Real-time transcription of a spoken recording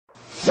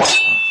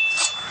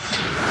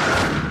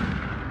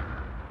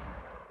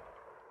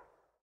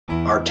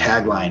Our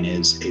tagline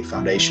is a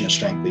foundation of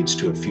strength leads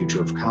to a future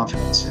of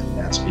confidence. And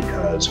that's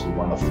because we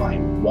want to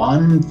find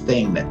one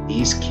thing that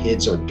these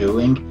kids are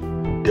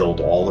doing, build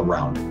all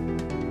around it.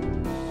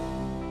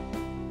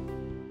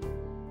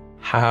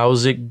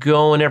 How's it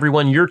going,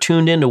 everyone? You're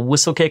tuned in to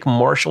Whistlekick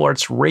Martial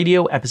Arts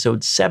Radio,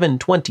 episode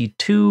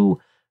 722,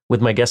 with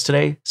my guest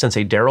today,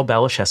 Sensei Darryl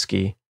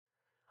Baleshiski.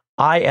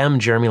 I am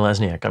Jeremy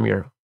Lesniak. I'm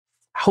your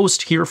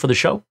host here for the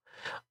show.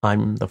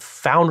 I'm the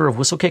founder of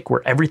Whistlekick,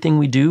 where everything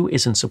we do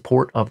is in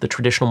support of the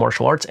traditional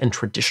martial arts and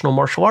traditional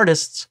martial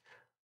artists,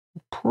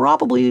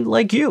 probably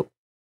like you.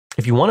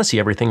 If you want to see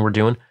everything we're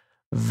doing,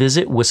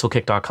 visit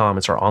whistlekick.com.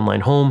 It's our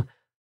online home.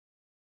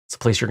 It's the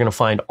place you're going to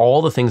find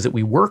all the things that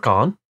we work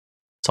on.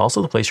 It's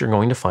also the place you're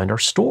going to find our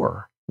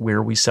store,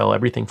 where we sell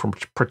everything from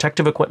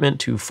protective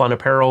equipment to fun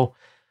apparel,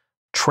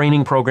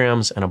 training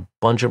programs, and a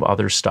bunch of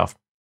other stuff.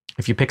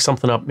 If you pick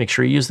something up, make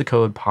sure you use the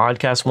code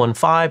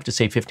podcast15 to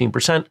save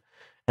 15%.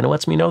 And it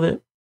lets me know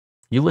that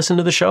you listen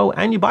to the show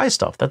and you buy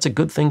stuff. That's a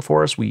good thing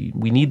for us. We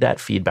need that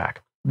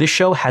feedback. This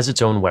show has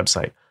its own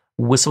website,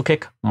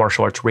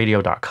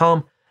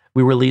 whistlekickmartialartsradio.com.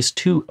 We release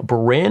 2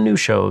 brand new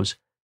shows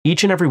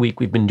each and every week.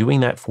 We've been doing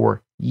that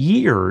for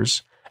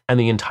years. And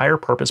the entire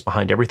purpose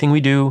behind everything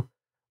we do,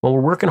 well,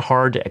 we're working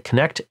hard to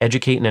connect,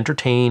 educate, and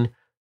entertain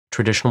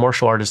traditional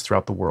martial artists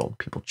throughout the world,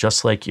 people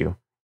just like you.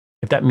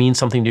 If that means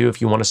something to you,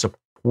 if you want to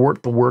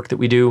support the work that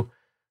we do,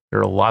 there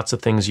are lots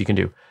of things you can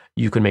do.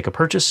 You can make a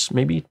purchase,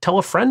 maybe tell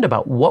a friend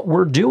about what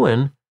we're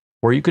doing,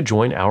 or you could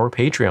join our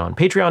Patreon.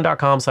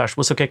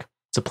 Patreon.com/whistlekick.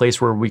 It's a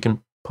place where we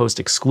can post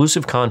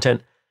exclusive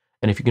content.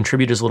 And if you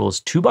contribute as little as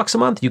 $2 a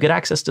month, you get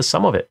access to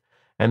some of it.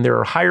 And there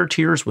are higher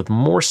tiers with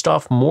more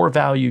stuff, more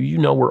value. You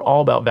know we're all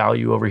about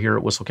value over here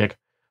at Whistlekick.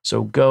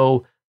 So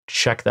go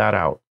check that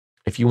out.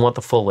 If you want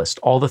the full list,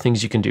 all the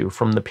things you can do,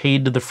 from the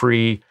paid to the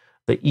free,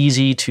 the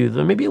easy to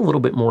the maybe a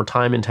little bit more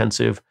time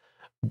intensive,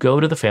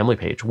 go to the family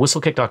page,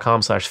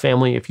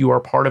 whistlekick.com/family. If you are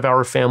part of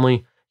our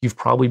family, you've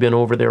probably been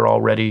over there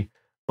already,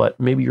 but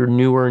maybe you're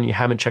newer and you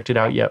haven't checked it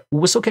out yet.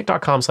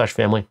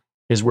 Whistlekick.com/family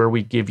is where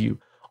we give you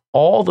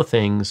all the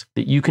things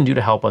that you can do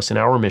to help us in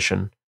our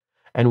mission.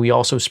 And we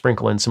also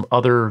sprinkle in some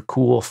other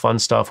cool, fun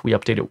stuff. We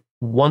update it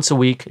once a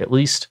week, at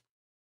least.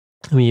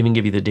 And we even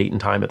give you the date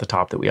and time at the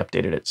top that we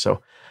updated it.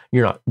 So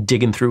you're not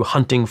digging through,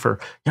 hunting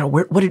for,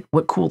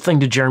 what cool thing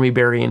did Jeremy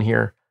bury in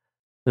here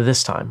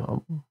this time?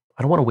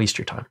 I don't want to waste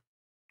your time.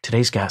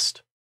 Today's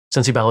guest,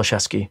 Sensei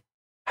Baleshiski,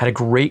 had a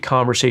great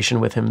conversation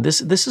with him. This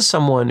is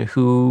someone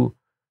who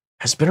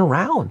has been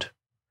around,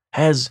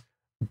 has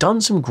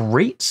done some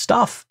great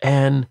stuff,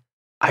 and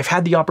I've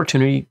had the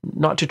opportunity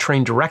not to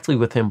train directly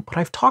with him, but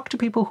I've talked to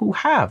people who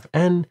have,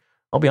 and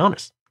I'll be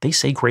honest, they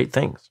say great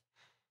things.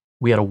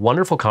 We had a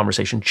wonderful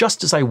conversation,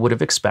 just as I would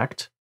have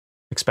expected.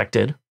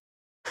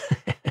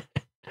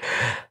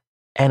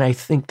 And I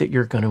think that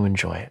you're going to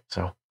enjoy it.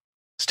 So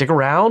stick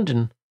around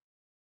and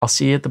I'll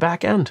see you at the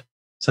back end.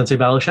 Sensei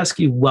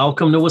Baleshiski,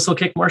 welcome to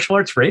Whistlekick Martial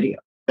Arts Radio.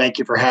 Thank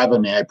you for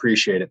having me. I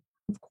appreciate it.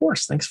 Of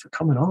course. Thanks for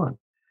coming on.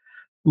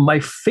 My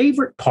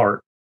favorite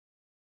part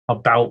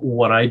about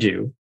what I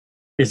do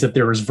is that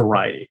there is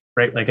variety,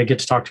 right? Like I get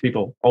to talk to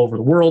people all over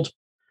the world,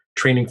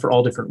 training for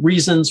all different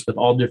reasons, with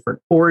all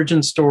different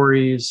origin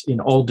stories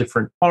in all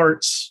different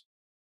arts.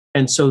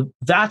 And so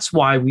that's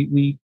why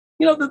we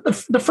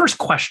the first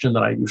question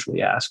that I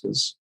usually ask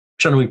is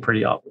generally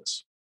pretty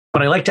obvious,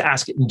 but I like to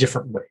ask it in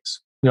different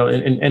ways.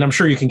 And I'm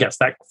sure you can guess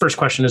that first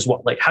question is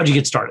what, like, how'd you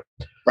get started?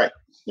 Right.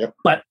 Yep.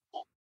 But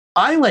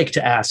I like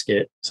to ask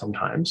it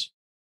sometimes.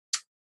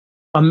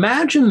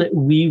 Imagine that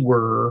we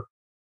were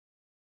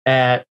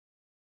at,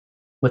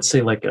 let's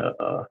say, like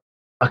a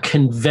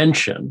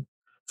convention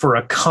for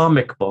a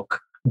comic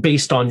book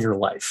based on your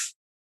life.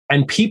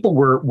 And people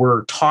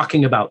were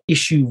talking about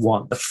issue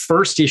 1, the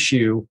first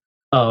issue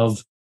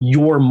of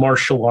your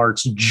martial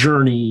arts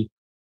journey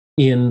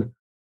in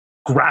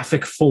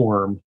graphic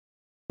form.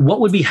 What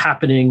would be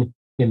happening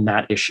in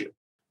that issue?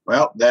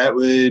 Well, that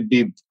would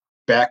be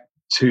back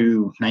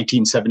to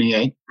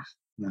 1978.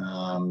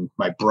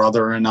 My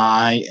brother and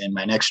I and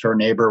my next door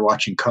neighbor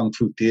watching Kung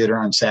Fu Theater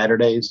on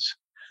Saturdays.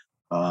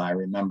 I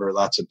remember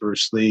lots of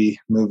Bruce Lee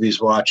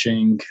movies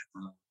watching.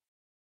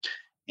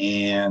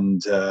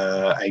 And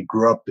I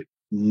grew up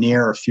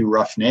near a few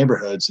rough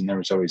neighborhoods, and there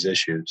was always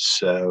issues.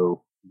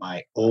 So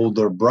my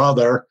older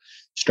brother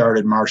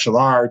started martial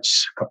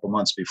arts a couple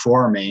months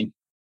before me,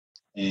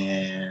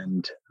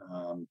 and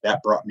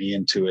that brought me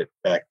into it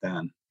back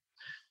then.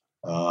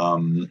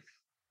 ADD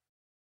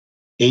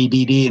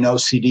and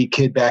OCD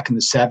kid back in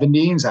the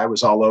 70s. I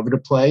was all over the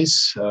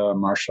place.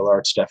 Martial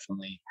arts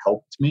definitely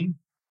helped me.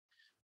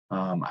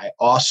 I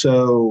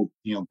also,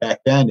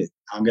 back then,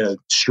 I'm going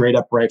to straight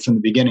up right from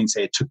the beginning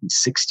say it took me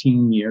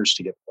 16 years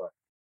to get black.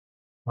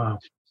 Wow.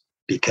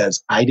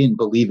 Because I didn't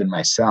believe in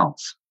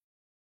myself.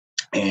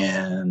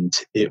 And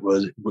it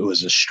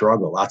was a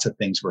struggle. Lots of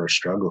things were a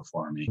struggle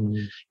for me.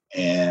 Mm.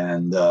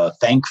 And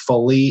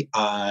thankfully,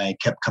 I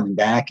kept coming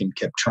back and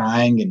kept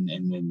trying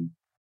and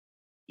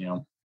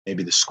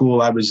maybe the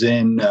school I was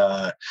in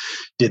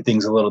did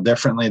things a little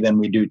differently than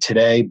we do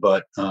today,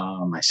 but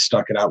I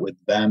stuck it out with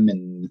them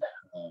and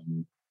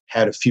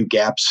had a few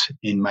gaps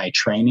in my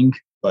training,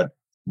 but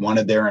one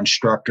of their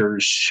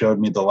instructors showed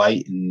me the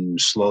light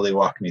and slowly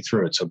walked me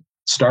through it. So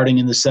starting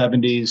in the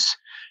 70s,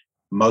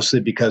 mostly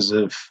because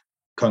of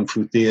Kung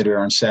Fu Theater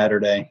on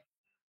Saturday,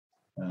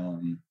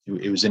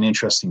 it was an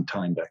interesting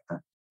time back then.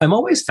 I'm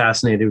always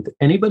fascinated with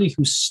anybody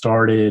who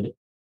started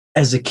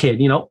as a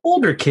kid,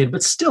 older kid,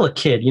 but still a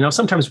kid.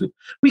 Sometimes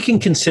we can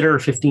consider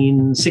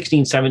 15,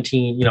 16,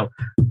 17,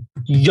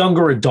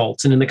 younger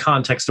adults. And in the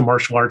context of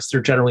martial arts, they're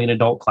generally in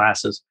adult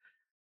classes.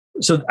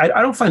 So I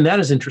don't find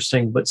that as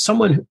interesting, but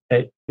someone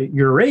at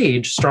your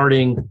age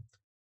starting,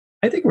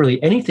 I think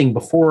really anything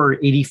before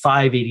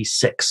 85,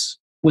 86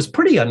 was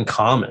pretty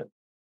uncommon.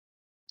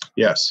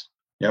 Yes.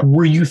 Yep.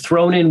 Were you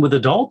thrown in with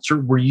adults,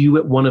 or were you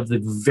at one of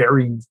the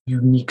very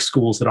unique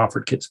schools that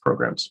offered kids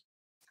programs?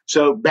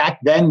 So back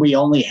then we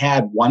only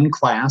had one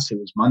class. It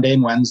was Monday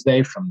and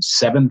Wednesday from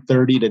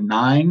 7:30 to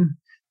 9.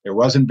 There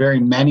wasn't very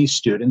many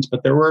students,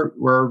 but there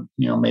were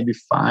maybe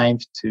 5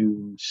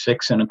 to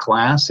 6 in a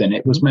class, and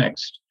it was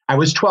mixed. I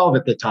was 12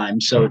 at the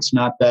time, so it's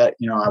not that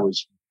I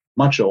was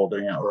much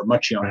older, or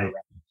much younger.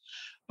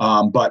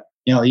 Right. But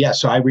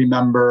so I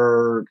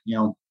remember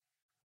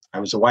I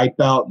was a white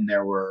belt, and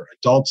there were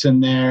adults in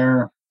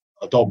there,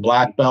 adult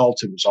black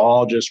belts. It was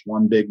all just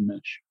one big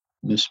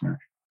mishmash.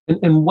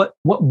 And what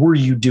were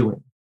you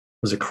doing?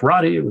 Was it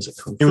karate? Was it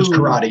kung fu? It was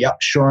karate. Yep,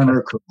 Shorin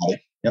karate.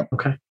 Yep.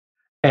 Okay.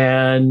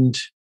 And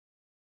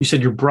you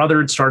said your brother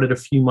had started a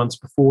few months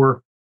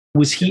before.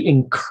 Was he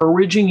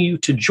encouraging you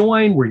to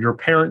join? Were your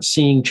parents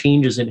seeing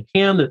changes in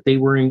him that they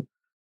were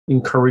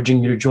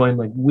encouraging you to join?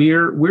 Like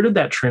where did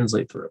that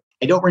translate through?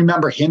 I don't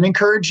remember him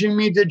encouraging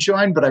me to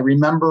join, but I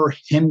remember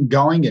him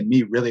going and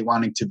me really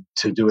wanting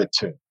to do it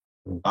too.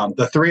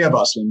 The three of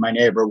us and my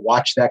neighbor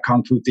watched that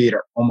Kung Fu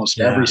Theater almost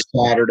every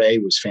Saturday.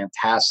 It was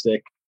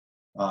fantastic.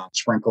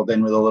 Sprinkled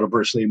in with the little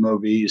Bruce Lee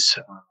movies.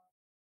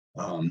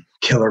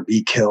 Kill or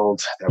Be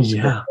Killed. That was a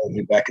good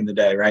movie back in the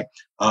day, right?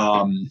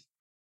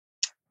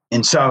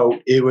 And so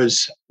it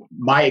was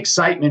my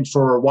excitement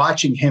for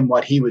watching him,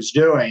 what he was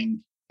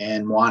doing,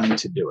 and wanting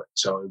to do it.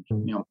 So,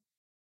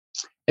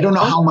 I don't know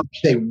how much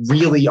they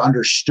really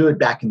understood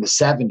back in the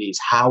 70s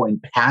how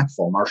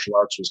impactful martial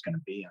arts was going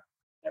to be on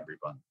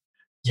everybody.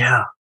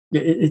 Yeah.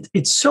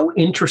 It's so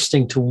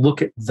interesting to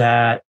look at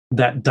that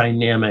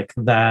dynamic,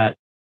 that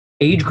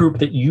age group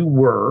that you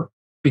were,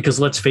 because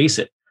let's face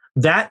it,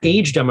 that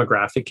age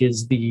demographic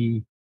is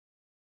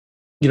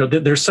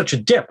there's such a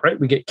dip, right?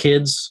 We get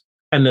kids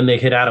and then they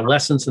hit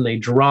adolescence and they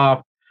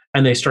drop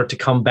and they start to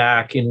come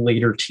back in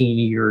later teen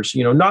years,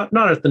 not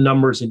at the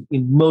numbers in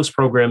most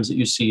programs that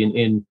you see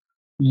in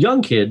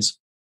young kids.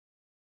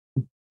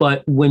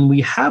 But when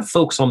we have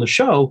folks on the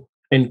show,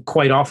 and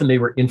quite often they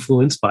were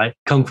influenced by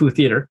Kung Fu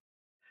Theater.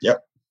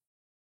 Yep.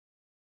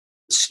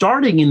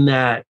 Starting in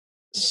that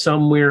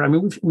somewhere, I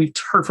mean, we've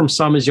heard from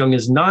some as young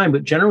as 9,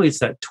 but generally it's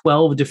that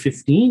 12 to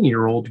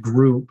 15-year-old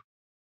group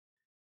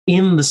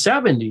in the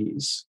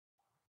 70s.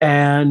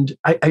 And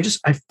I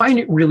find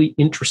it really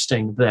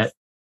interesting that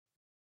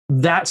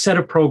set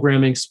of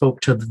programming spoke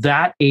to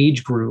that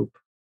age group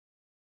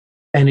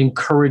and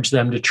encouraged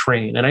them to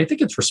train. And I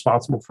think it's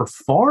responsible for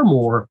far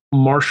more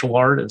martial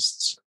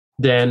artists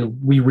than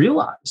we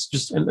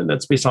realize. And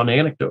that's based on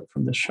anecdote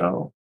from this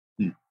show.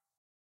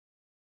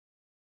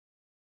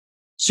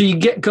 So you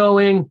get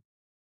going,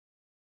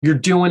 you're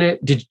doing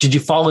it. Did you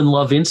fall in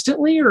love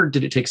instantly, or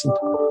did it take some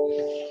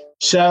time?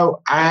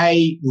 So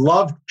I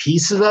loved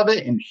pieces of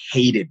it and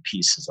hated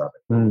pieces of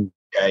it.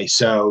 Okay.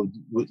 So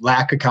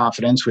lack of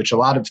confidence, which a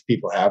lot of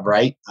people have,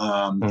 right?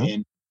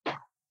 And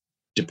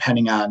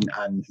depending on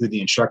who the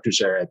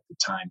instructors are at the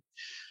time.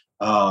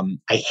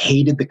 I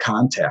hated the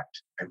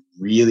contact. I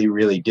really,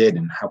 really did.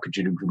 And how could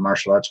you do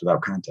martial arts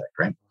without contact,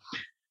 right?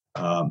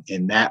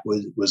 And that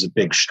was a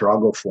big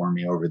struggle for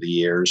me over the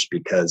years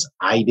because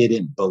I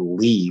didn't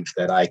believe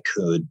that I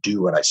could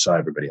do what I saw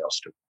everybody else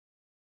do.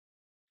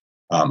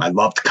 I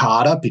loved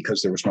kata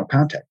because there was no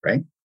contact,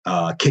 right?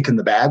 Kicking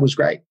the bag was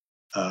great.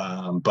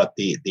 But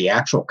the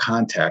actual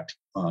contact,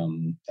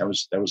 that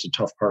was a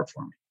tough part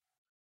for me.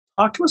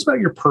 Talk to us about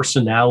your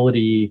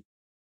personality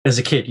as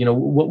a kid.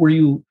 What were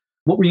you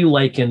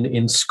like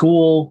in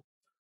school?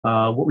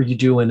 What were you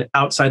doing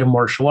outside of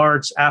martial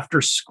arts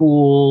after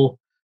school?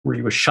 Were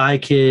you a shy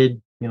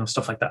kid?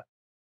 Stuff like that.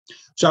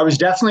 So I was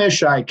definitely a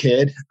shy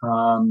kid.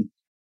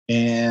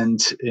 And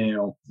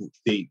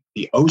the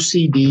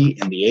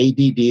OCD and the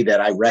ADD that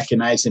I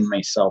recognize in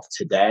myself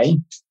today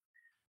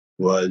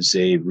was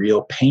a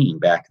real pain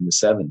back in the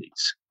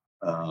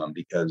 70s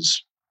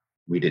because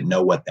we didn't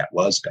know what that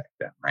was back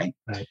then, right?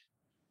 Right.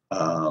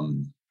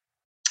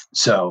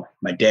 So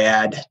my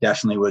dad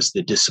definitely was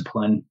the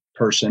discipline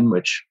person,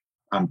 which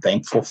I'm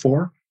thankful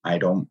for. I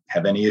don't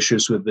have any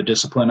issues with the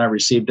discipline I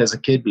received as a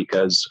kid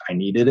because I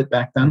needed it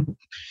back then.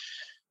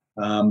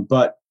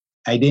 But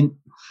I didn't,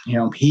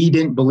 he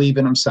didn't believe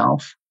in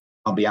himself,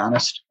 I'll be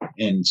honest.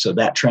 And so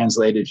that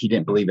translated, he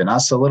didn't believe in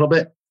us a little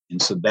bit.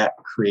 And so that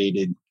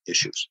created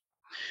issues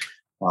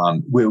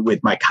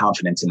with my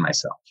confidence in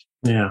myself.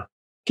 Yeah.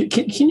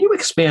 Can you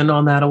expand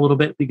on that a little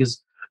bit?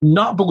 Because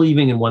not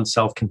believing in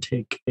oneself can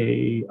take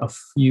a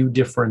few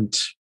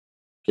different,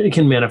 it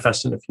can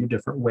manifest in a few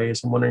different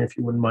ways. I'm wondering if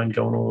you wouldn't mind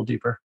going a little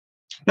deeper.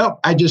 No,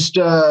 I just,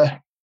 I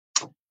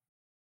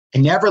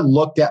never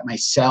looked at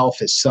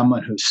myself as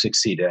someone who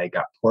succeeded. I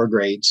got poor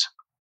grades.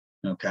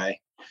 Okay.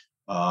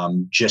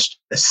 Just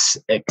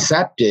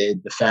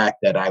accepted the fact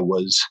that I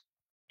was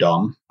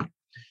dumb.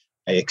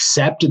 I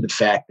accepted the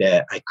fact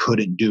that I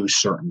couldn't do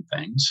certain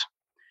things.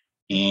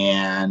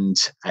 And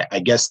I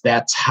guess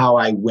that's how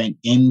I went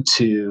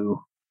into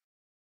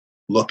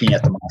looking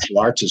at the martial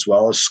arts as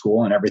well as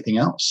school and everything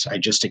else. I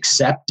just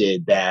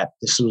accepted that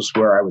this was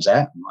where I was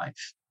at in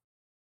life.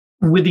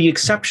 With the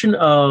exception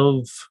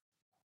of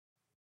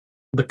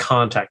the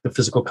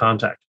physical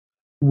contact,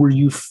 were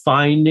you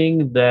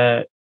finding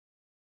that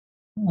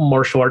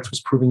martial arts was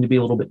proving to be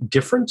a little bit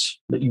different,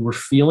 that you were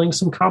feeling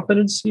some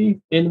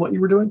competency in what you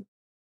were doing?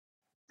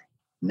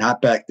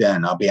 Not back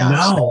then, I'll be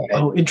honest. No.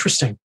 Oh,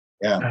 interesting.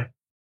 Yeah. Okay.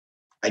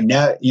 I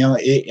know,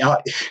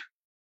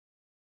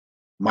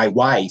 my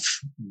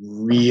wife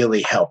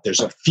really helped. There's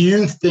a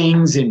few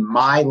things in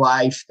my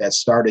life that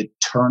started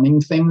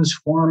turning things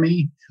for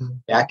me.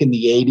 Back in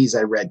the 80s,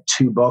 I read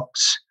 2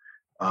 books,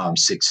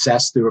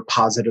 Success Through a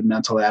Positive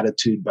Mental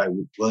Attitude by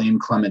William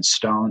Clement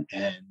Stone,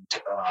 and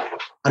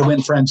How to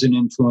Win Friends and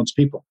Influence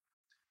People,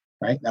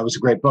 right? That was a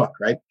great book,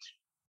 right?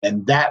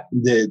 And that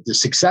the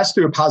Success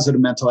Through a Positive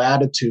Mental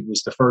Attitude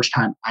was the first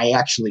time I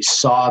actually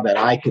saw that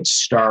I could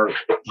start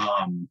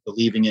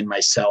believing in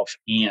myself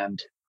and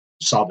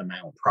solving my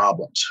own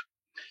problems.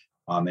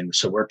 And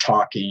so we're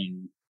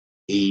talking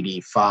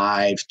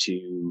 85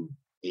 to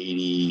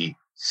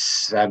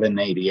 87,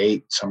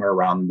 88, somewhere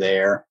around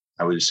there.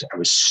 I was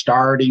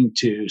starting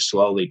to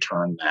slowly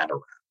turn that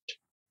around.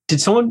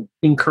 Did someone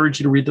encourage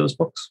you to read those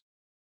books?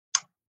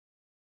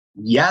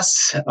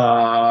 Yes.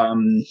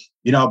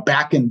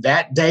 Back in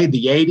that day,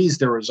 the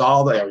 80s,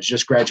 I was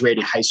just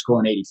graduating high school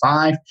in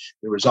 85.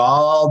 There was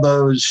all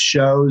those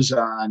shows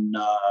on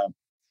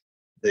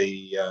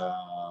the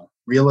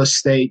real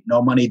estate,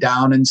 No Money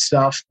Down and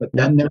stuff. But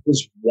then there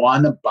was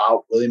one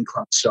about William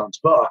Clement Stone's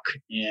book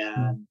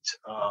and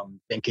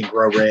Think and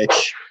Grow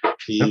Rich.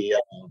 The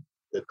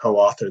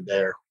co-author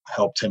there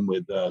helped him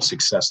with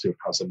Success Through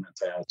a Positive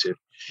Mental Attitude.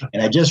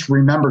 And I just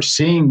remember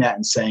seeing that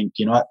and saying,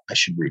 you know what, I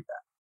should read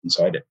that. And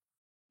so I did.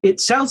 It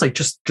sounds like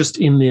just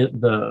in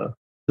the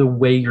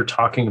way you're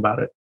talking about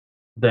it,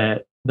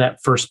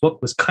 that first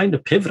book was kind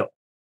of pivotal.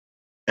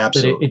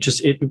 Absolutely.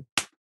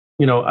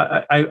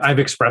 I've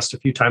expressed a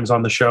few times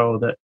on the show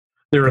that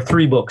there are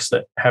 3 books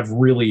that have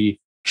really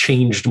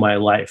changed my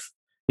life.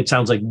 It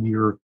sounds like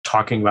you're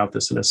talking about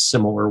this in a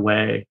similar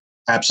way.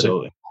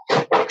 Absolutely.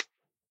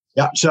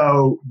 Yeah.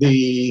 So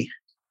the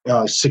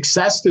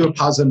Success Through a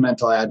Positive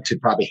Mental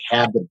Attitude probably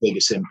had the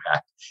biggest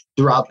impact.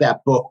 Throughout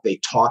that book, they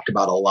talked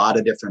about a lot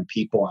of different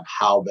people and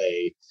how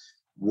they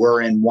were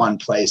in one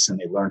place and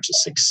they learned to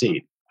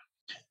succeed.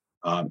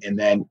 And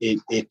then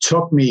it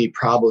took me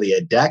probably a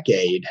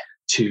decade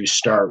to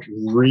start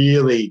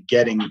really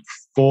getting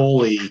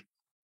fully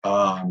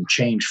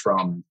changed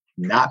from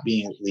not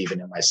believing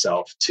in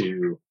myself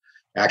to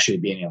actually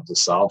being able to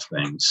solve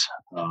things.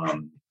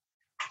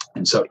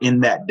 And so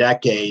in that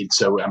decade,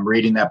 so I'm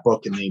reading that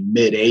book in the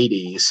mid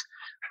 80s.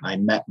 I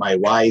met my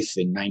wife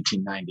in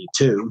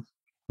 1992,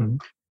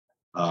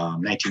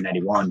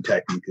 1991,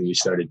 technically we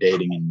started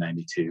dating in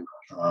 92.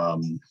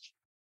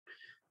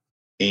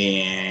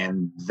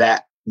 And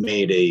that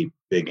made a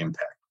big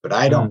impact, but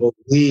I don't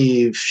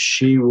believe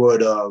she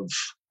would have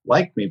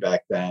liked me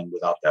back then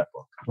without that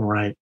book.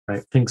 Right.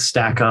 Things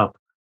stack up.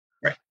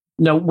 Right.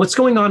 Now, what's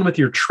going on with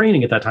your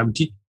training at that time?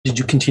 Did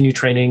you continue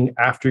training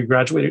after you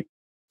graduated?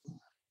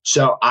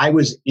 So I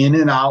was in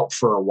and out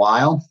for a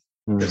while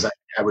because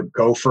I would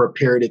go for a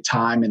period of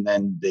time, and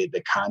then the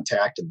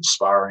contact and the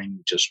sparring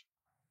just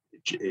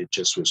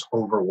was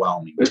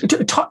overwhelming.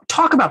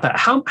 Talk about that.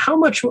 How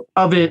much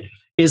of it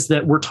is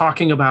that we're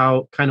talking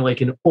about kind of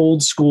like an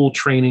old school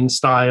training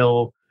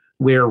style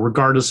where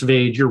regardless of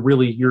age,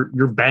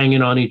 you're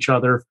banging on each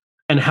other,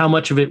 and how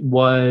much of it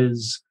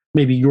was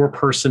maybe your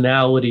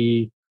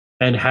personality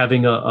and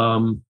having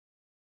a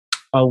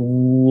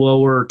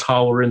lower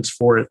tolerance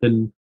for it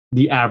than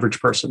the average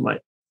person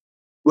might?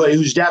 Well, it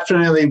was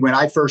definitely, when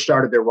I first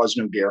started, there was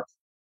no gear.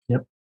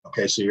 Yep.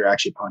 Okay, so you're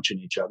actually punching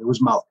each other. It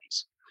was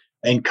mouthpiece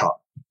and cup,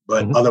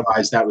 but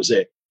otherwise that was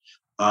it.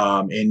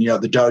 And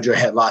the dojo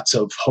had lots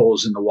of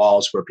holes in the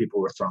walls where people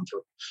were thrown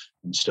through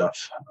and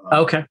stuff.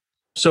 Okay,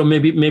 so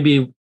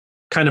maybe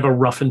kind of a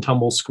rough and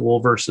tumble school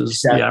versus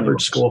the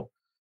average school.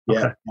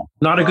 Okay. Yeah,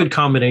 not a good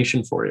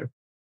combination for you.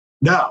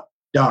 No.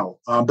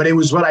 But it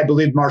was what I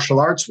believed martial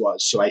arts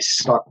was. So I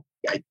stuck.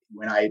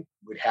 When I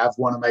would have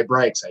one of my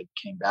breaks, I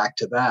came back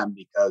to them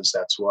because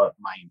that's what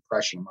my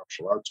impression of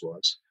martial arts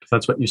was.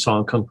 That's what you saw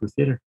in Kung Fu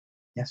theater.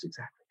 Yes,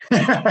 exactly.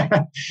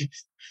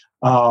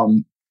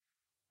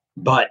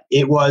 But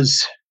it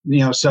was,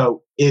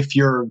 so if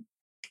you're,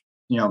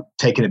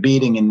 taking a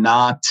beating and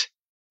not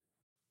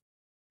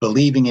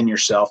believing in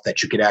yourself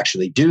that you could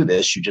actually do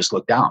this, you just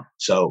look down.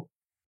 So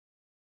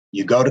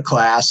you go to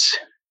class,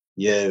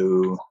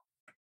 you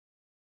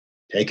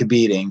take a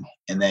beating,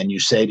 and then you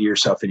say to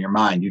yourself in your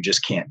mind, you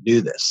just can't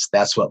do this.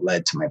 That's what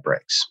led to my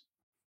breaks.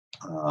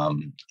 But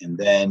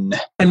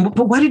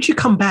why did you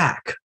come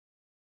back?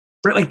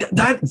 Right, like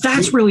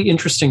that's really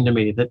interesting to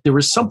me, that there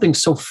was something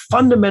so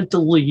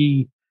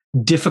fundamentally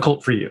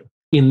difficult for you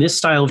in this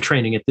style of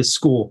training at this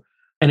school.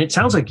 And it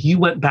sounds like you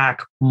went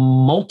back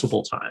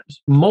multiple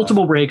times,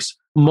 multiple breaks,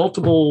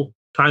 multiple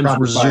times.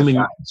 Probably resuming.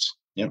 5 times.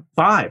 Yep.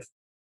 5.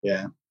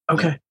 Yeah.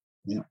 Okay.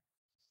 Yeah.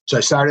 So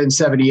I started in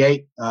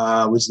 78,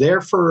 was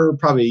there for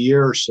probably a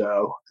year or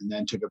so, and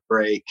then took a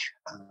break,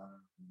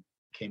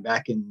 came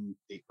back in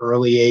the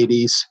early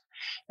 80s.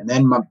 And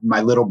then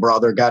my little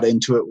brother got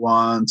into it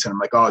once, and I'm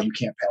like, oh, you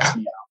can't pass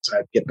me out. So I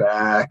had to get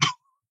back.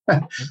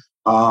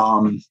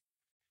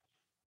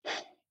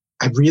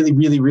 I really,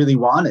 really, really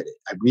wanted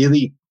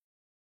it.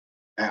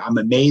 I'm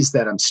amazed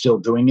that I'm still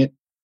doing it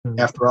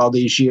after all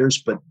these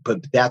years. But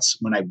that's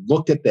when I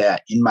looked at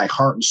that in my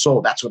heart and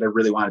soul, that's what I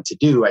really wanted to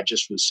do. I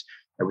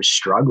was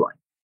struggling,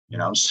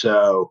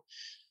 so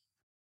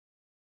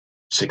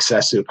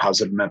success through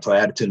positive mental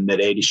attitude,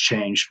 mid-80s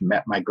changed,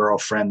 met my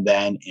girlfriend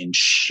then, and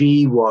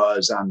she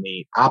was on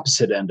the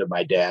opposite end of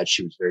my dad.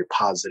 She was very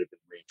positive and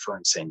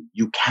reassuring, saying,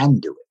 you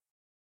can do it.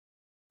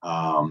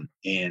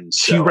 And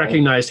so she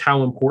recognized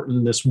how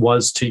important this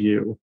was to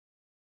you.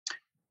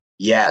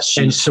 Yes.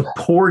 And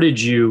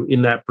supported you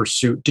in that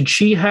pursuit. Did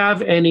she have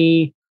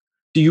do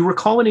you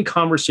recall any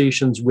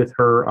conversations with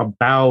her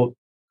about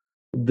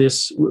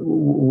this,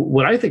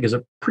 what I think is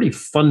a pretty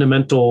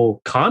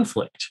fundamental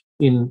conflict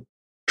in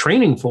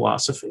training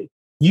philosophy?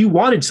 You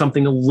wanted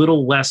something a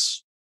little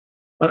less,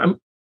 am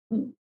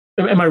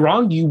I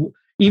wrong?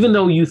 Even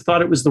though you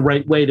thought it was the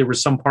right way, there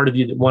was some part of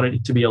you that wanted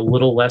it to be a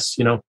little less,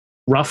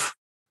 rough.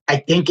 I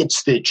think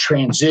it's the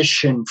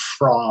transition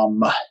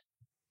from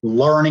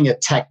learning a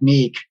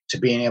technique to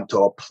being able to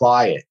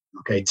apply it.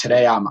 Okay.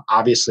 Today, I'm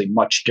obviously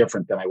much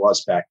different than I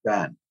was back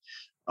then.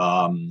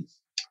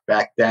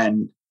 Back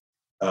then,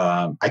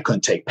 I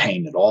couldn't take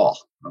pain at all.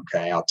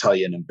 Okay. I'll tell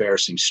you an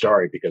embarrassing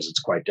story because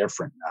it's quite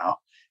different now.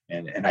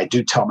 And I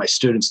do tell my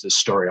students this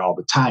story all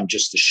the time,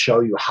 just to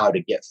show you how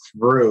to get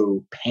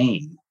through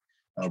pain.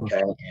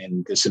 Okay.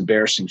 And this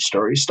embarrassing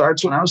story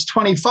starts when I was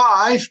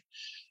 25,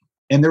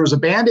 and there was a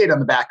Band-Aid on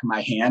the back of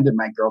my hand, and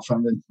my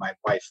girlfriend, and my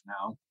wife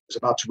now, was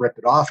about to rip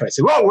it off. And I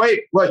said, whoa,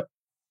 wait,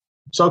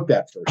 soak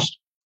that first.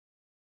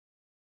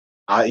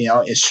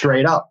 It's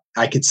straight up.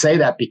 I could say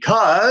that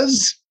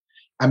because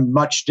I'm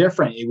much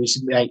different. It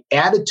was my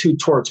attitude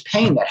towards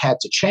pain that had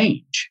to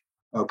change.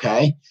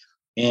 Okay.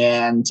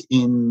 And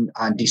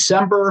on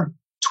December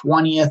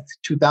 20th,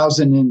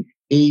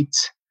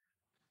 2008,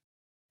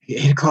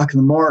 8:00 in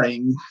the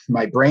morning,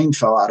 my brain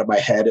fell out of my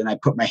head, and I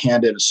put my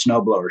hand in a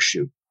snowblower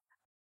chute.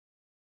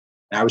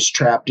 I was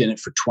trapped in it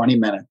for 20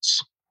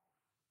 minutes.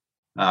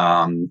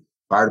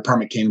 Fire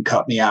department came and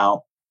cut me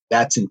out.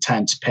 That's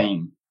intense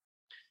pain.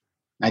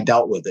 I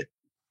dealt with it.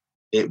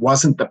 It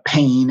wasn't the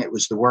pain. It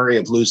was the worry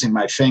of losing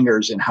my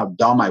fingers and how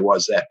dumb I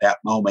was at that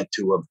moment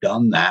to have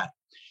done that.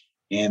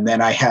 And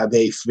then I have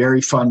a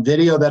very fun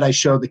video that I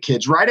show the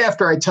kids right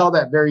after I tell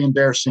that very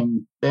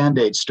embarrassing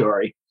Band-Aid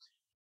story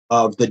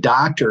of the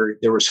doctor.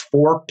 There was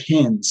 4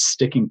 pins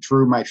sticking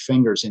through my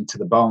fingers into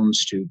the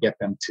bones to get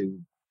them to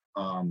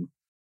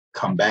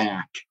come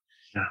back.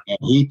 Yeah. And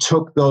he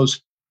took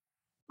those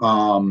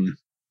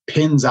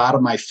pins out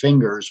of my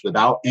fingers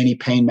without any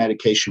pain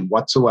medication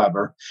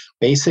whatsoever,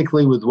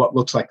 basically with what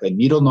looks like a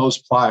needle nose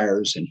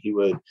pliers. And he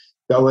would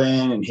go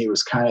in and he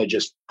was kind of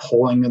just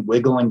pulling and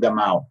wiggling them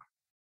out.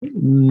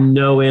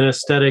 No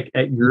anesthetic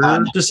at your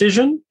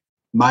decision?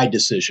 My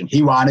decision.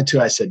 He wanted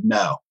to. I said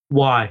no.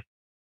 Why?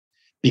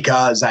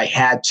 Because I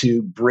had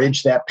to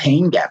bridge that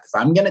pain gap. If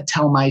I'm going to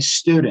tell my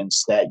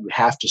students that you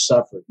have to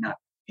suffer,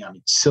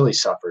 silly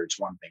suffer, it's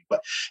one thing.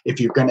 But if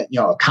you're going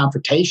to, a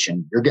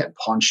confrontation, you're getting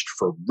punched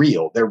for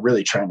real. They're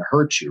really trying to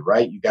hurt you,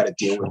 right? You got to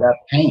deal with that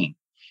pain.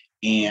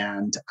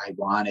 And I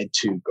wanted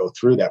to go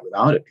through that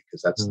without it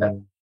because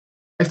that.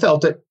 I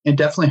felt it. It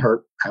definitely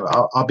hurt.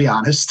 I'll be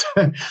honest.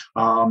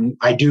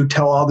 I do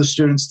tell all the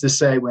students to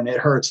say when it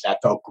hurts, that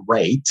felt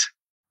great.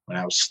 When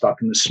I was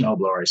stuck in the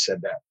snowblower, I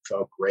said that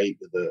felt great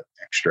with the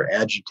extra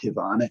adjective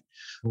on it.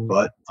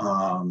 But,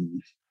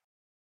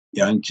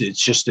 it's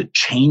just a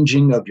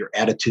changing of your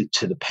attitude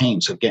to the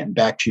pain. So getting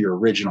back to your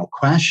original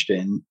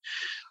question,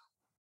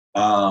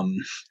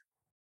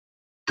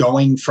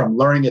 going from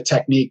learning a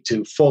technique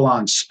to full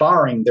on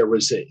sparring, there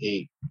was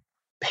a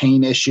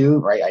pain issue,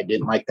 right? I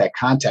didn't like that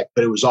contact,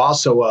 but it was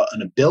also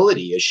an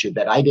ability issue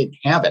that I didn't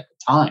have at the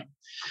time.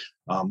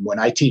 When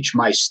I teach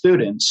my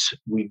students,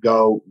 we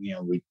go,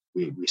 we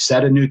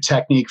set a new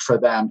technique for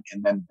them,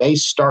 and then they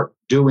start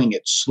doing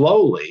it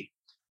slowly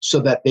so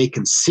that they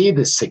can see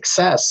the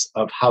success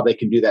of how they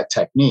can do that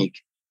technique,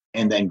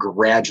 and then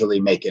gradually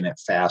making it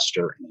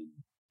faster and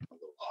a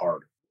little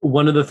harder.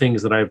 One of the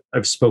things that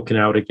I've spoken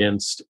out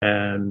against,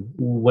 and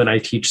when I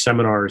teach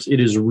seminars,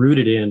 it is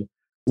rooted in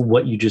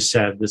what you just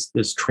said,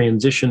 this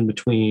transition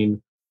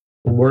between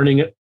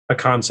learning a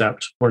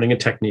concept, learning a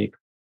technique,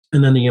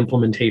 and then the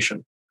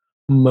implementation.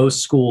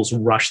 Most schools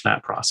rush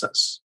that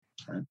process.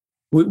 Right.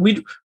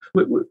 We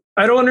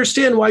I don't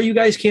understand why you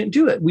guys can't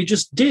do it. We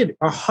just did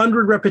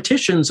 100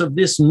 repetitions of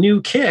this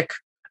new kick,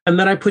 and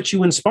then I put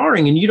you in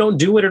sparring and you don't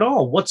do it at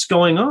all. What's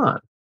going on?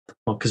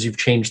 Well, because you've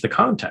changed the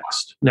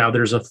context. Now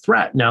there's a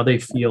threat. Now they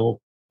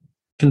feel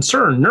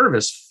concerned,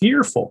 nervous,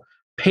 fearful.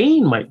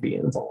 Pain might be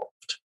involved.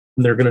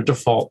 And they're going to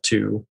default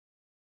to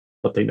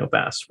what they know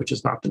best, which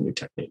is not the new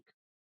technique.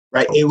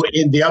 Right.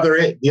 And the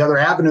other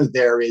avenue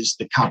there is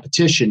the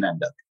competition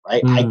end of it,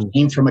 right? I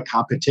came from a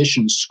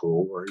competition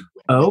school where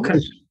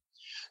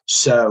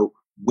so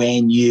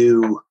when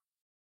you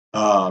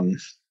are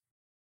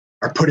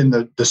put in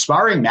the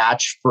sparring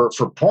match for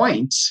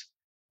points,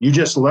 you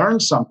just learn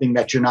something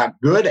that you're not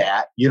good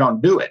at, you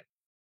don't do it,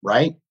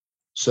 right?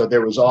 So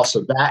there was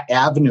also that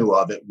avenue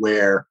of it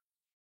where,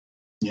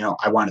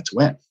 I wanted to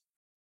win.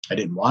 I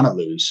didn't want to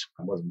lose.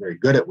 I wasn't very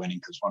good at winning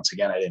because, once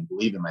again, I didn't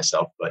believe in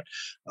myself. But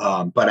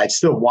I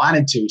still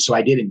wanted to, so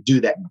I didn't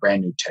do that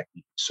brand new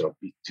technique. So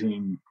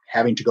between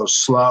having to go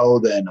slow,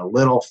 then a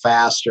little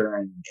faster,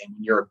 and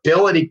your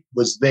ability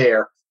was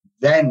there,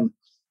 then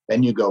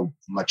you go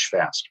much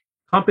faster.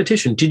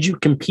 Competition. Did you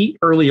compete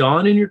early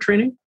on in your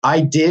training? I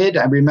did.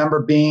 I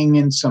remember being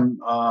in some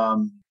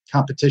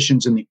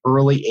competitions in the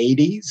early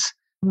 80s.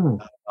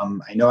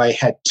 I know I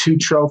had 2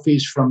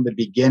 trophies from the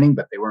beginning,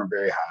 but they weren't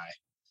very high.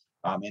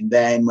 And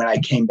then when I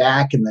came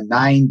back in the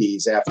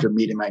 90s, after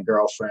meeting my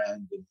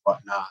girlfriend and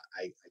whatnot,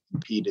 I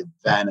competed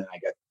then, and I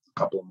got a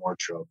couple of more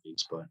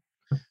trophies. But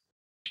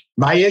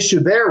my issue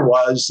there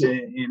was,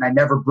 and I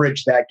never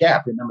bridged that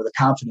gap. Remember the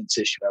confidence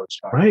issue I was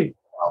talking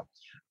about?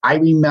 I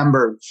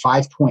remember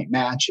 5-point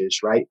matches,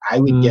 right? I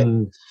would get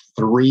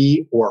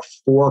 3 or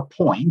 4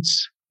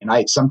 points,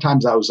 and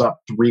sometimes I was up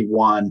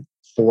 3-1,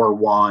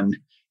 4-1.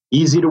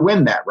 Easy to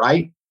win that,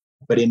 right?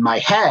 But in my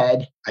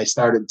head, I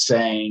started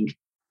saying,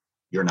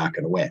 you're not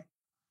going to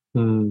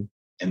win.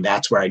 And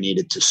that's where I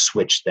needed to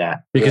switch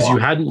that. Because you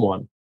hadn't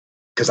won.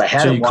 Because I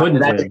hadn't won.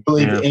 And I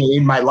believe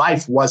in my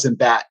life wasn't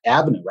that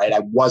avenue, right? I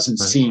wasn't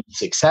seeing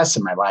success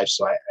in my life.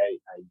 So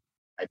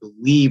I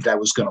believed I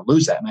was going to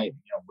lose that. And when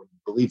you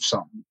believe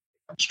something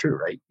becomes true,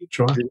 right?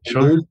 Sure.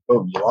 Lose,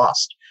 boom, you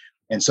lost.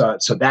 And so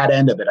that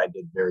end of it, I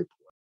did very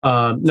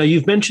poorly. Now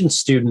you've mentioned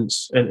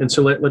students. And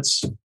so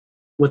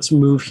let's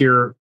move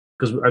here,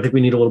 because I think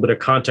we need a little bit of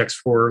context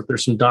for,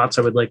 there's some dots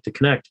I would like to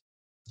connect.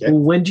 Okay.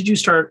 When did you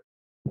start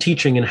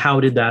teaching, and how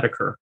did that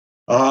occur?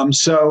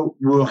 So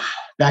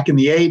back in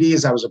the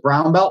 80s, I was a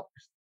brown belt.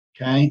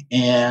 Okay.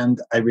 And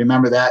I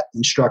remember that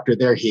instructor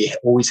there, he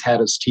always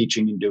had us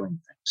teaching and doing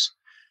things.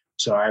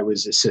 So I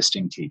was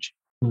assisting teaching.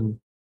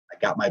 I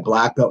got my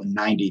black belt in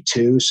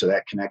 92. So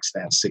that connects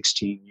that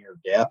 16-year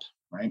gap.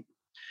 Right.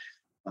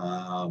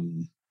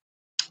 And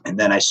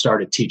then I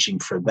started teaching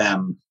for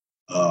them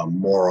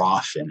more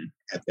often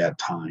at that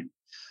time.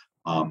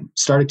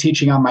 Started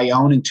teaching on my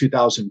own in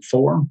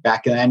 2004.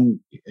 Back then,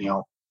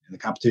 in the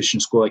competition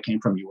school I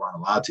came from, you weren't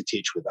allowed to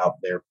teach without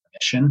their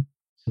permission.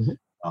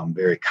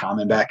 Very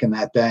common back in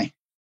that day.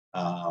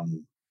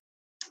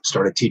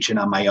 Started teaching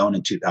on my own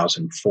in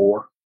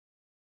 2004,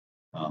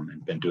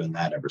 and been doing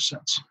that ever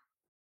since.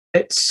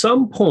 At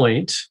some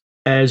point,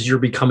 as you're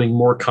becoming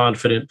more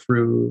confident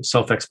through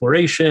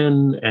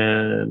self-exploration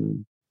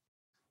and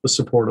the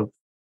support of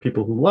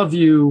people who love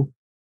you,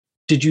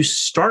 did you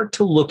start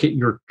to look at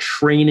your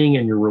training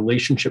and your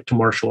relationship to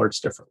martial arts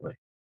differently?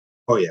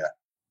 Oh, yeah.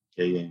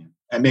 Yeah.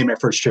 I made my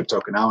first trip to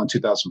Okinawa in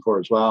 2004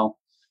 as well.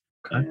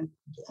 Okay.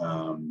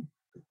 And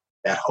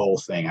that whole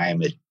thing, I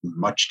am a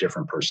much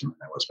different person than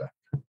I was back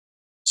then.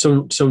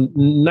 So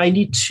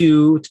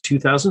 92 to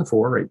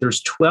 2004, right?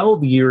 There's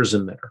 12 years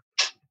in there.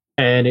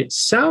 And it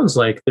sounds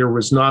like there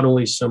was not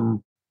only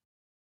some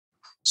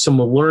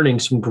learning,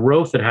 some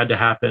growth that had to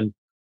happen,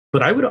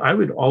 but I would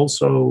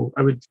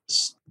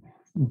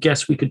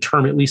guess we could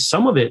term at least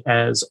some of it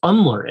as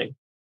unlearning.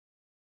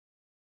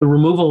 The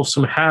removal of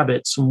some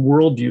habits, some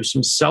worldview,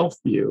 some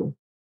self-view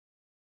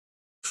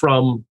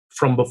from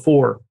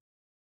before.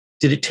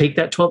 Did it take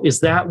that 12?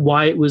 Is that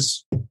why it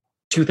was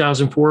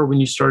 2004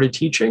 when you started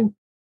teaching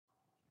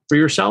for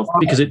yourself?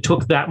 Because it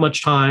took that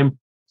much time.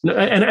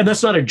 And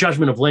that's not a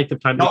judgment of length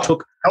of time. It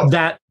took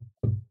that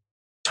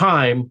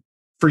time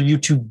for you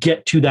to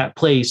get to that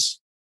place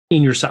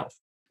in yourself.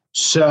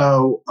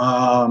 So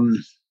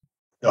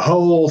the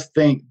whole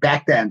thing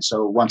back then,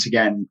 so once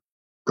again,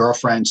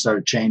 girlfriend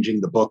started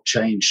changing. The book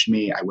changed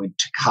me. I went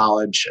to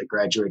college. I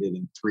graduated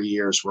in 3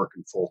 years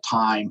working full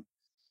time.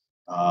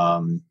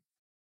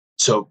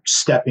 So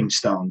stepping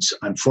stones.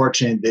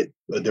 Unfortunately,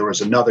 there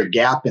was another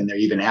gap in there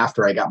even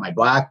after I got my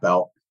black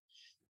belt,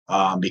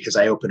 because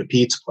I opened a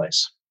pizza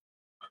place.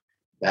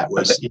 That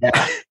was,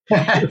 yeah.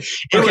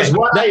 It was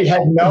what I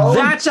had known.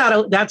 That's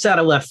out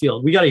of left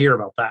field. We got to hear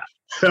about that.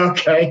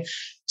 Okay.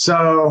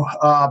 So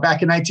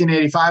back in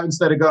 1985,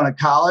 instead of going to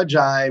college,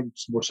 I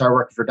started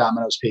working for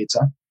Domino's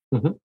Pizza.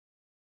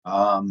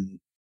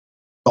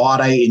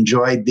 thought I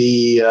enjoyed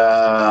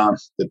the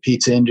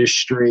pizza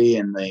industry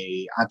and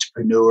the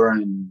entrepreneur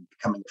and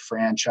becoming a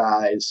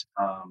franchise.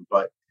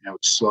 But I was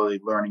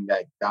slowly learning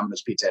that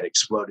Domino's Pizza had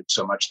exploded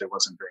so much there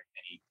wasn't very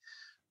many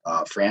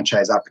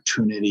franchise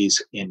opportunities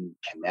in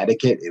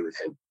Connecticut. It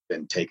had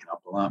been taken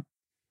up a lot.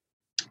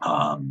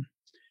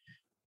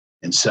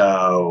 And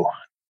so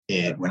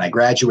when I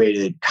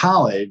graduated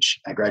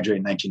college, I graduated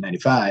in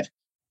 1995,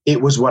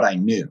 it was what I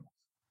knew.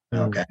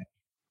 Okay.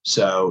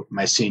 So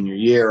my senior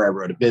year, I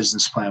wrote a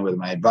business plan with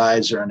my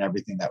advisor and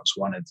everything. That was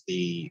one of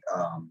the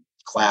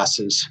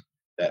classes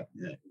that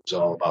was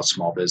all about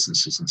small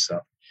businesses and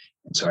stuff.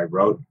 And so I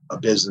wrote a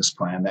business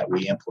plan that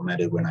we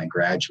implemented when I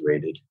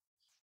graduated.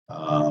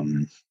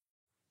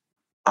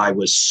 I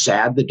was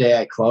sad the day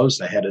I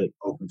closed. I had it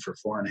open for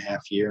 4.5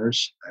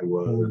 years. I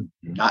was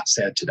not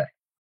sad today.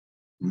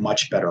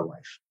 Much better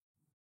life.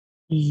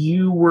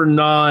 You were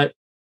not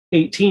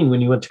 18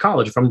 when you went to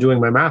college, if I'm doing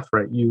my math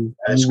right. You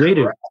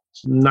waited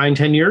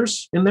 9-10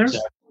 years in there?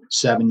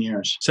 7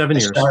 years. 7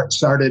 years.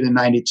 Started in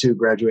 92,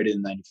 graduated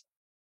in 94.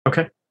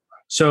 Okay.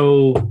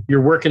 So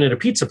you're working at a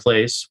pizza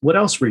place. What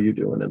else were you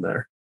doing in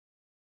there?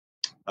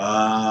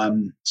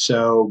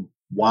 So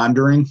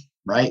wandering,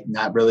 right?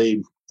 Not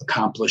really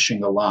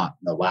accomplishing a lot.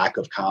 The lack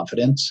of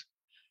confidence.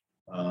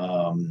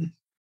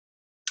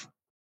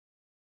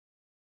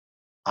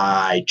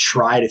 I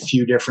tried a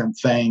few different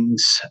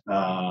things,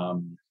 a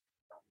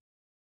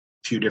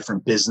few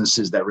different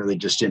businesses that really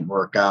just didn't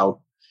work out.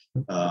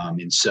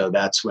 And so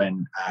that's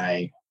when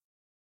I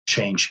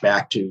changed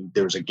back to,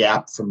 there was a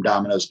gap from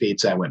Domino's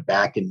Pizza. I went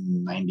back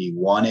in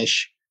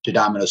 91-ish to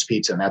Domino's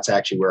Pizza, and that's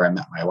actually where I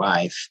met my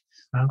wife.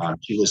 Okay.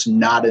 She was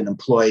not an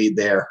employee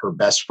there. Her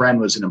best friend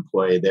was an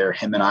employee there.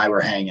 Him and I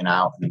were hanging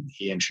out, and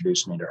he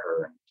introduced me to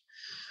her. And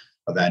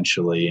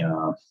eventually,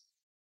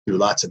 through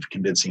lots of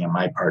convincing on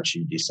my part,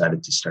 she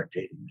decided to start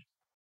dating me.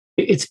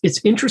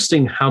 It's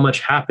interesting how much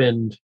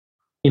happened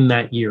in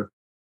that year.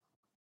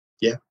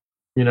 Yeah.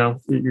 You know,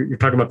 you're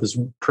talking about this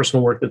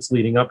personal work that's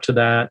leading up to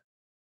that.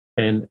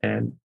 And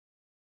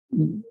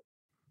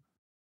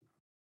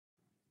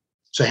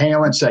so hang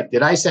on one sec.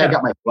 Did I say I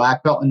got my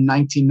black belt in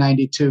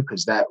 1992?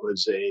 Because I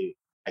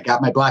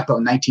got my black belt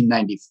in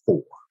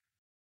 1994.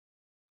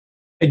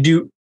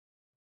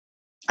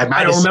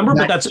 I don't remember,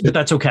 but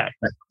that's okay.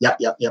 Yep.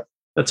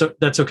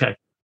 That's okay.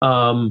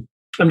 I'm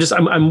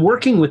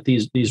working with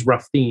these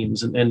rough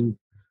themes, and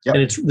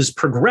it's, this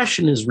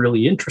progression is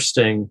really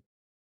interesting.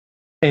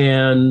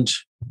 And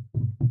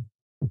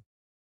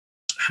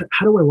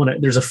how do I want to?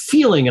 There's a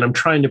feeling, and I'm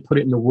trying to put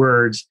it into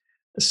words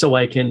so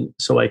I can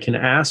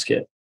ask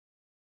it.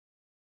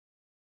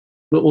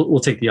 We'll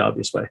take the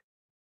obvious way.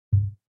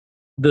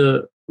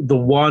 The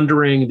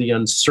wandering, the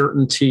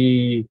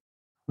uncertainty,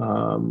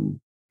 the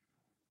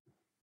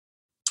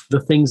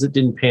things that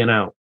didn't pan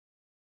out.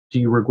 Do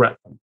you regret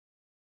them?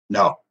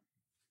 No.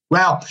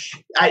 Well,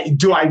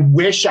 do I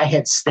wish I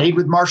had stayed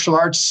with martial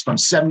arts from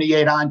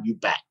 78 on? You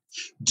bet.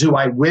 Do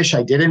I wish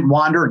I didn't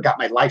wander and got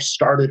my life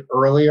started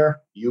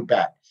earlier? You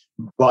bet.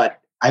 But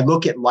I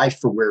look at life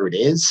for where it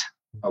is,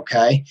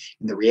 okay?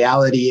 And the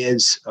reality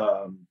is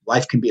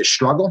life can be a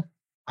struggle.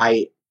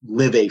 I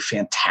live a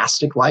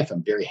fantastic life.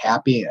 I'm very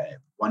happy. I have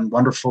one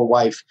wonderful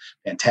wife,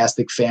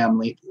 fantastic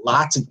family,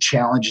 lots of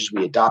challenges.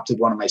 We adopted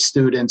one of my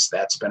students.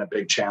 That's been a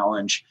big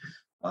challenge.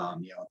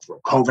 Throw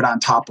COVID on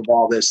top of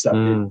all this stuff.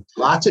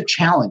 Lots of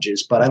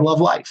challenges, but I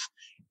love life.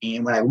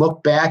 And when I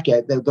look back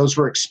at those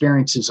were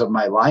experiences of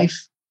my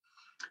life.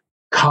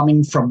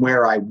 Coming from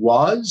where I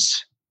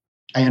was,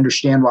 I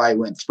understand why I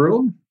went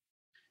through.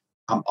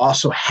 I'm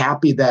also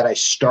happy that I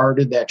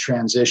started that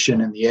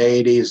transition in the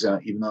 80s,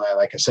 even though,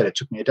 like I said, it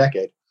took me a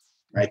decade,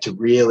 right, to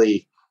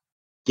really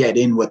get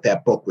in what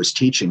that book was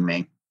teaching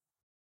me.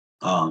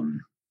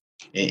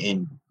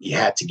 And you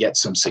had to get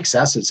some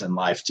successes in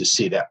life to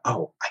see that,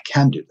 oh, I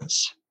can do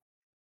this.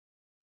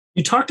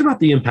 You talked about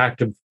the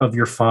impact of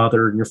your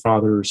father and your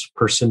father's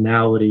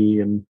personality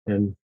and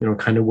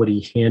kind of what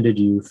he handed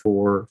you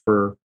for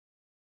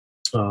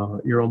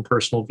your own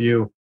personal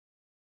view.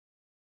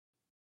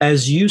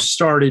 As you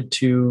started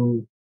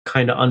to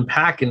kind of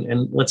unpack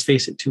and let's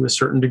face it, to a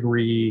certain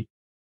degree,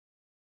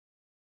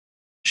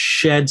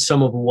 shed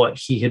some of what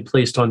he had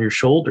placed on your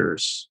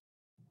shoulders,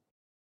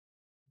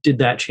 did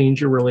that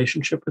change your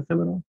relationship with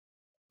him at all?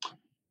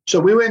 So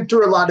we went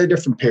through a lot of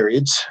different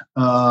periods.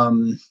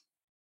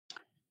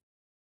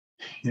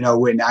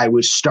 When I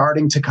was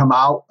starting to come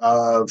out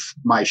of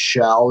my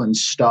shell and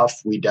stuff,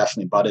 we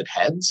definitely butted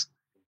heads.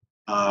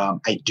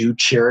 I do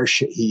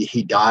cherish it.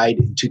 He died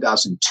in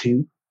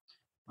 2002.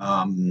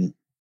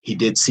 He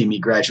did see me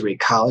graduate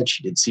college.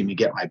 He did see me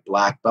get my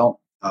black belt.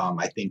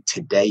 I think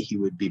today he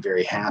would be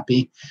very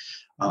happy.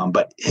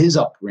 But his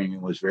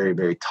upbringing was very,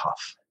 very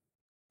tough.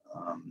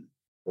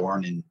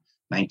 Born in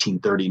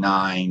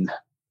 1939,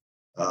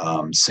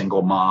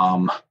 single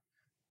mom.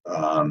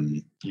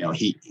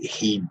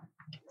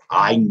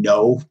 I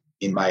know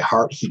in my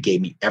heart, he gave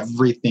me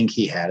everything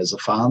he had as a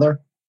father.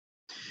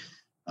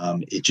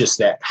 It's just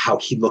that how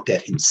he looked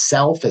at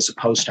himself as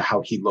opposed to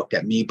how he looked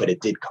at me, but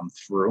it did come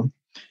through.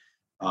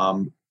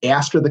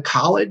 After the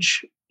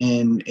college,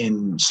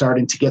 in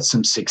starting to get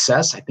some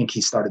success, I think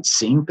he started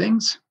seeing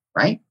things,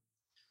 right?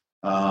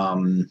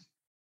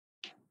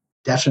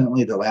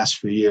 Definitely the last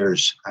few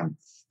years, I'm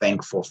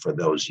thankful for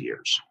those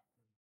years.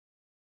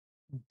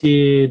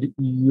 Did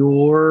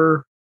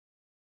your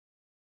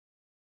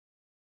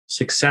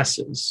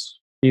successes,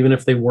 even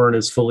if they weren't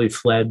as fully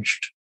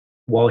fledged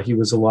while he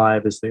was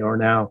alive as they are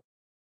now,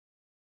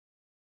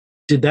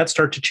 did that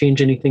start to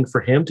change anything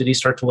for him? Did he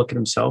start to look at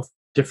himself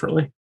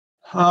differently?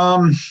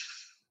 I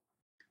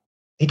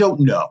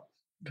don't know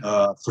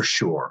for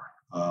sure.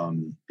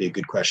 Be a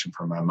good question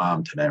for my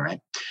mom today,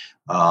 right?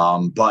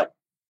 But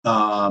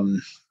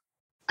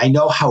I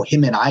know how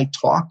him and I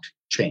talked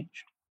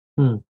changed,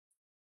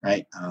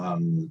 right? How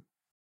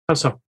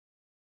so?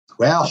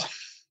 Well,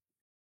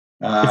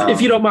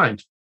 if you don't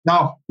mind.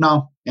 No.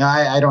 Yeah,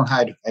 I don't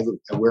hide. I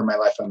wear my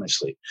life on my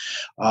sleeve.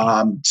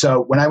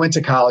 So when I went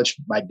to college,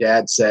 my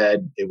dad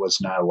said it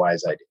was not a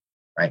wise idea,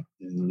 right?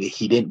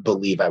 He didn't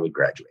believe I would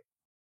graduate.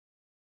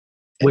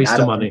 Waste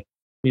of money.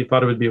 He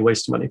thought it would be a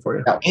waste of money for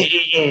you.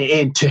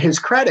 And to his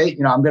credit,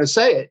 I'm going to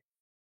say it,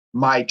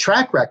 my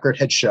track record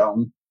had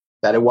shown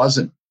that I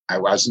wasn't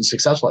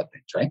successful at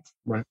things, right?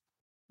 Right.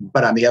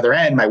 But on the other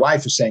end, my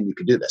wife was saying, you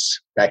could do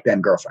this. Back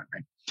then, girlfriend,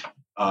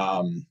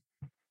 right?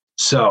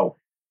 So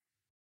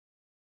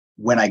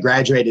when I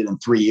graduated in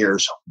 3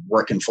 years,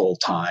 working full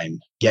time,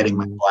 getting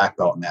my black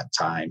belt in that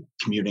time,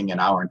 commuting an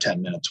hour and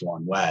 10 minutes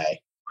one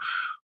way,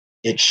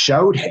 it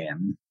showed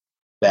him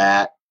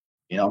that,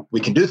 we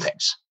can do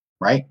things,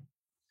 right?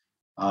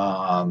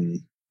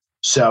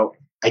 So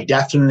I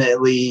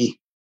definitely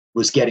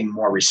was getting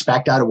more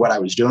respect out of what I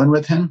was doing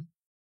with him.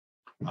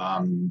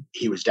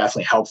 He was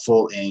definitely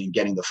helpful in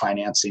getting the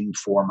financing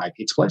for my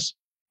pizza place.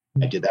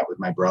 I did that with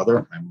my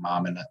brother. My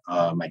mom and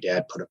my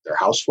dad put up their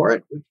house for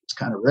it. It's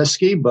kind of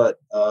risky, but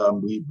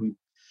we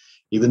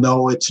even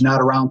though it's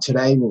not around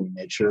today, we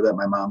made sure that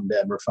my mom and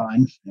dad were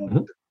fine.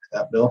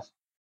 That bill.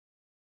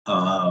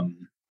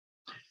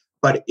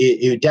 But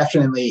it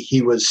definitely,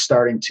 he was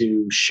starting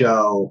to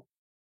show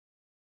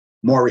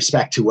more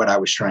respect to what I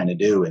was trying to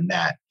do, and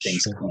that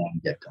things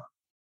can get done.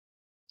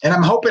 And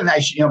I'm hoping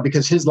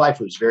because his life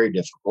was very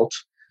difficult.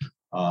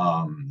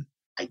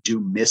 I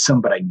do miss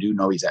him, but I do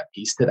know he's at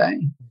peace today.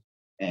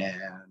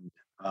 And,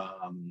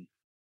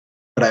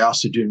 but I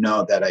also do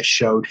know that I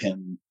showed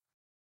him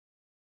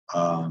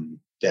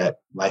that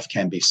life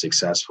can be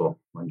successful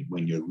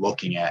when you're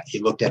he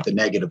looked at the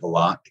negative a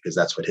lot because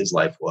that's what his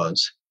life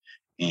was.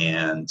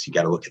 And you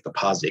got to look at the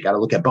positive. You got to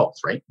look at both,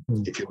 right?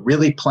 If you're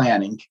really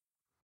planning,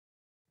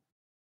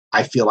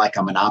 I feel like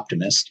I'm an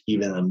optimist,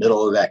 even in the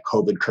middle of that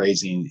COVID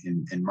crazy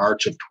in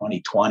March of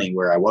 2020,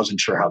 where I wasn't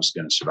sure how I was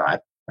going to survive,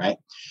 right?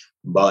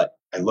 But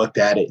I looked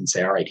at it and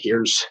say, all right,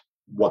 here's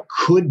what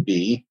could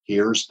be,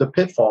 here's the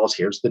pitfalls,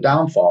 here's the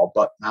downfall,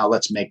 but now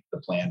let's make the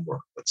plan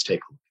work. Let's take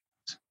a look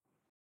at it.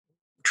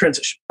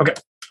 Transition. Okay.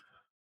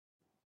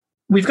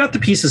 We've got the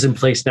pieces in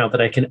place now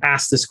that I can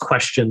ask this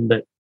question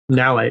that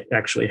now I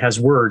actually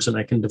has words and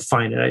I can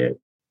define it. I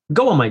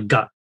go on my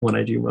gut when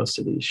I do most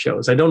of these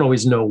shows. I don't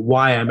always know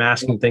why I'm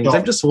asking things.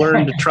 I've just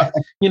learned to try,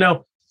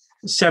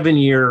 7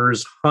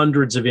 years,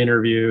 hundreds of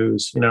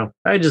interviews,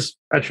 I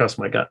trust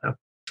my gut now.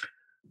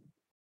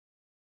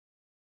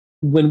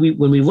 When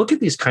we look at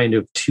these kind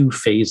of two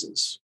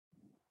phases,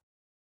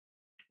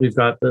 we've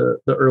got the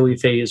early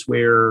phase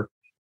where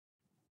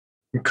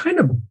you're kind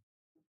of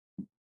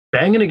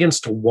banging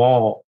against a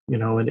wall,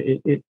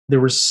 and there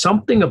was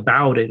something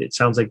about it. It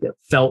sounds like that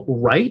felt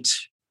right,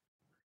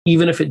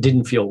 even if it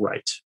didn't feel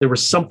right. There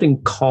was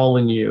something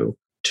calling you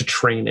to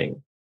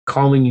training,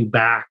 calling you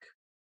back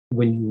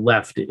when you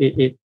left.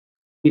 It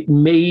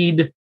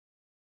made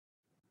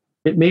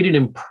an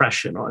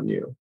impression on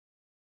you.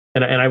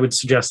 And I would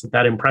suggest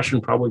that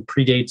impression probably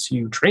predates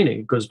you training.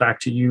 It goes back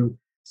to you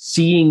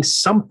seeing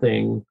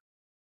something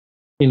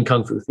in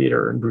Kung Fu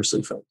theater and Bruce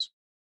Lee films.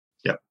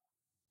 Yep.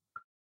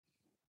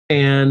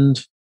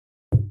 And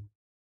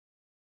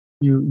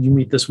you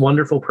meet this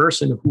wonderful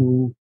person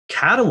who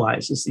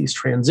catalyzes these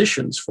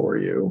transitions for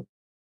you,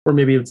 or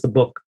maybe it's the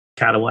book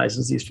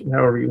catalyzes these,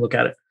 however you look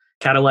at it,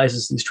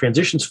 catalyzes these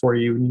transitions for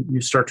you, and you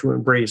start to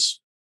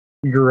embrace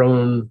your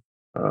own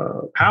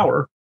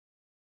power.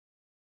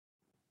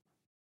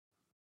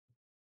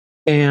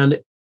 And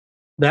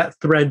that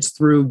threads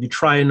through, you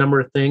try a number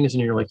of things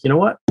and you're like, you know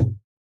what?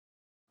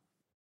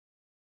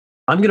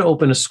 I'm going to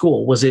open a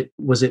school. Was it,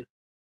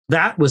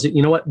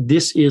 you know what?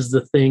 This is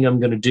the thing I'm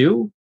going to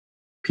do.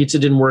 Pizza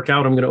didn't work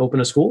out. I'm going to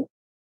open a school.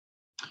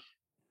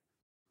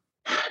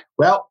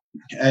 Well,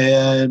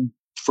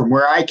 from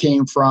where I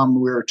came from,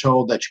 we were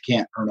told that you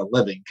can't earn a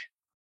living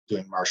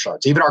doing martial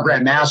arts. Even our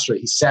Grand Master,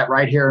 he sat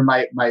right here in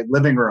my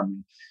living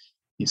room.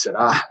 He said,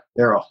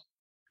 Darryl,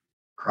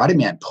 karate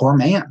man, poor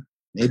man.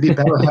 Maybe you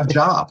better have a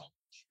job.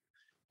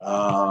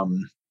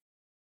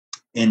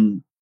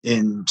 And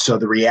so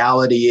the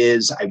reality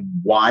is I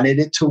wanted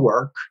it to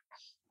work.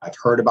 I've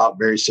heard about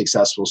very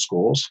successful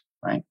schools,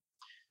 right?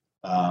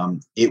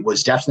 It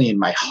was definitely in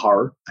my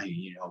heart.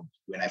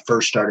 When I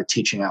first started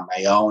teaching on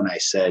my own, I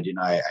said,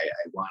 I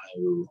want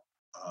to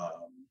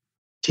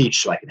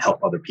teach so I can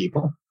help other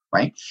people,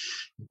 right?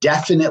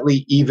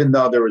 Definitely, even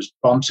though there was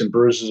bumps and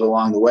bruises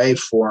along the way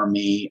for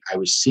me, I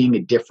was seeing a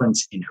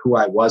difference in who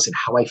I was and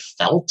how I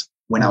felt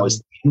when I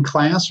was in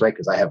class, right?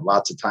 Because I have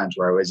lots of times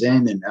where I was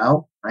in and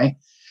out, right?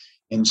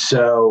 And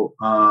so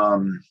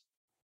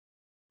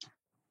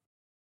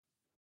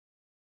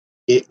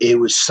it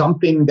was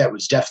something that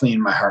was definitely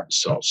in my heart and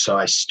soul. So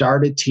I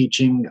started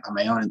teaching on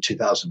my own in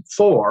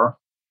 2004.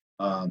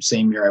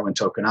 Same year I went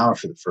to Okinawa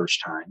for the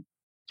first time.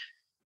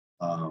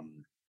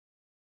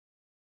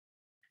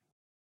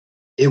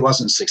 It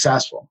wasn't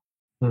successful.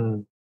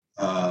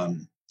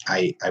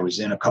 I was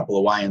in a couple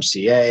of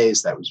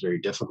YMCAs. That was very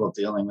difficult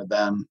dealing with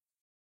them.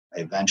 I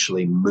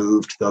eventually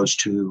moved those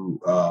two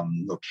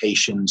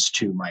locations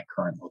to my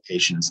current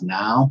locations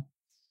now.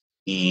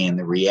 And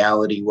the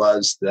reality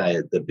was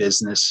that the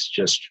business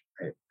just,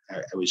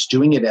 I was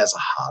doing it as a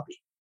hobby.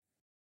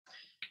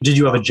 Did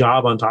you have a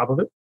job on top of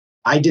it?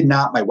 I did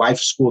not. My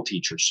wife's a school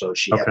teacher, so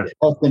she had the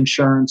health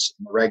insurance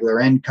and the regular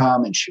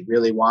income, and she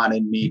really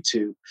wanted me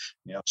to,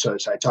 so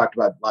as I talked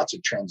about lots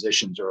of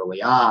transitions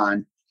early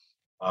on.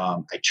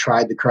 I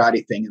tried the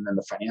karate thing, and then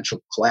the financial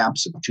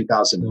collapse of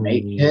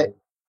 2008 hit.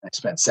 I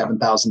spent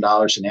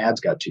 $7,000 in ads,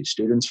 got 2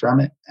 students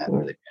from it. That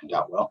really turned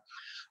out well.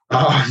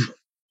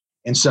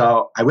 And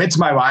so I went to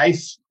my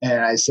wife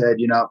and I said,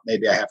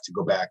 maybe I have to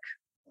go back,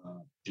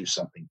 do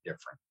something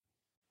different.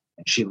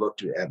 And she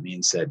looked at me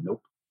and said,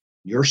 nope,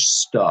 you're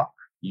stuck.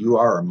 You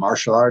are a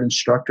martial art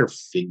instructor.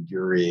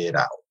 Figure it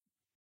out.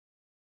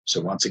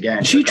 So once again.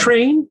 Did she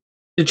train?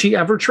 Did she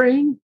ever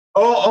train?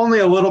 Oh, only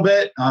a little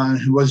bit.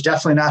 It was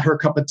definitely not her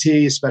cup of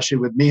tea, especially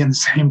with me in the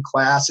same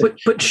class.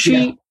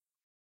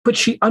 But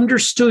she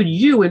understood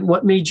you and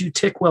what made you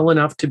tick well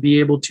enough to be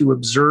able to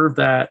observe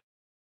that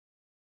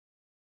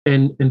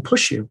and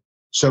push you.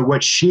 So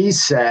what she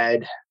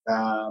said,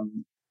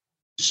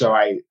 so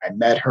I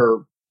met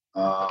her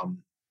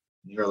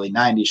in the early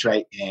 90s,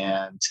 right?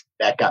 And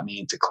that got me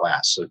into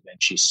class. So then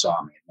she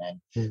saw me. And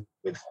then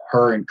with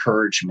her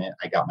encouragement,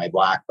 I got my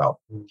black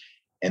belt.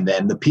 And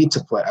then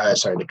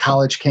the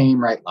college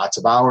came, right? Lots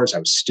of hours. I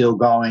was still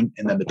going.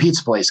 And then the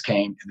pizza place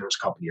came and there was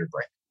a couple-year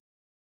break.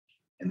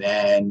 And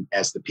then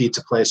as the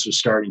pizza place was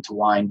starting to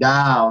wind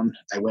down,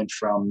 I went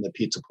from the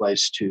pizza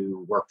place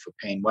to work for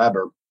Payne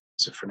Weber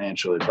as a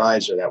financial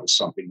advisor. That was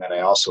something that I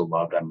also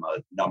loved. I'm a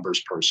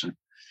numbers person.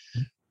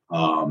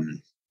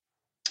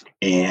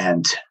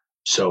 And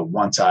so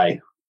once I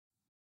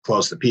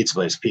closed the pizza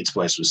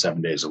place was 7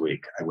 days a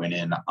week. I went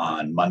in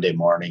on Monday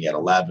morning at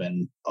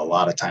 11. A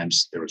lot of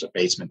times there was a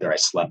basement there. I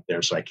slept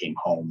there. So I came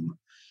home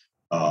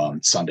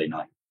Sunday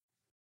night.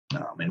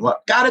 And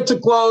what got it to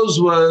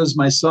close was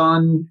my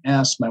son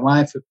asked my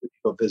wife if we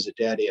could go visit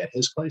daddy at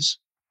his place.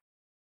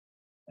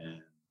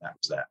 And that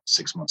was that.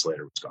 6 months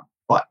later, it was gone.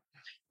 But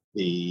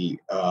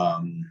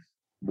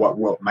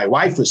what my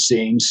wife was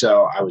seeing,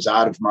 so I was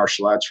out of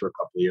martial arts for a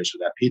couple of years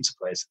with that pizza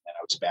place, and then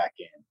I was back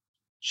in.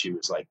 She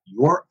was like,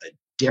 you're a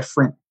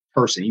different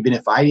person. Even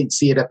if I didn't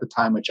see it at the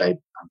time, which I'm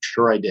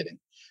sure I didn't.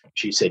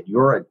 She said,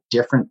 you're a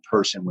different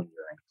person when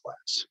you're in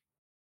class.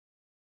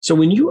 So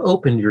when you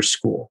opened your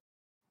school,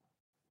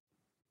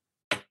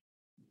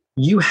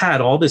 you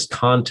had all this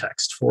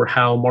context for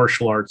how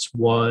martial arts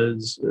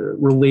was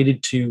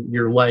related to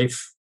your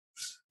life,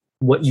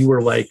 what you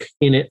were like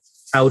in it,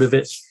 out of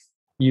it.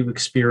 You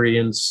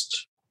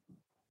experienced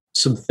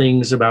some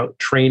things about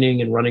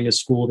training and running a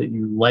school that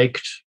you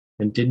liked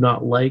and did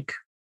not like.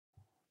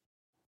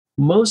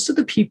 Most of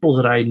the people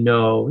that I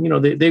know,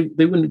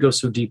 they wouldn't go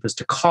so deep as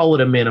to call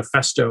it a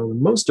manifesto, and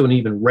most don't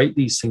even write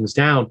these things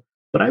down.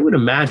 But I would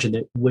imagine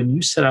that when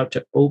you set out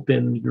to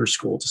open your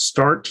school, to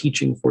start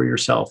teaching for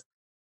yourself,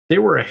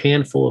 there were a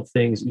handful of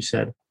things you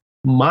said,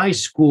 my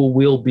school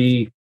will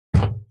be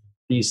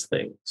these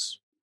things.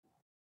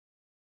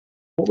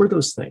 What were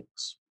those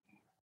things?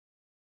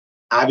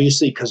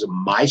 Obviously, because of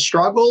my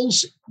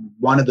struggles,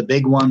 one of the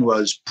big one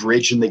was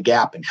bridging the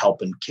gap and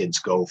helping kids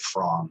go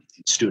from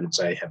students.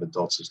 I have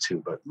adults as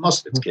too, but most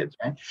of it's kids,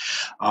 right?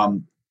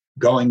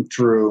 Going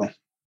through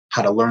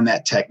how to learn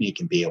that technique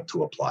and be able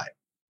to apply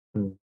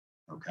it.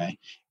 Okay.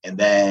 And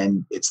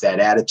then it's that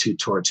attitude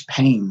towards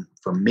pain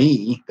for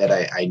me that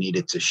I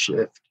needed to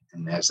shift.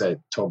 And as I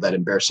told that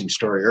embarrassing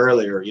story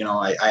earlier,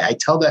 I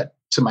tell that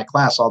to my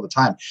class all the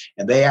time,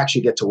 and they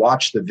actually get to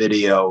watch the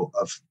video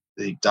of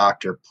the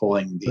doctor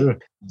pulling the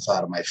pins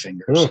out of my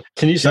fingers.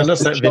 Can you send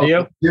us that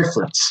video?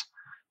 Difference.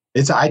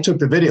 I took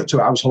the video too.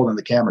 I was holding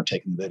the camera,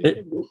 taking the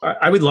video.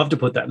 I would love to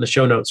put that in the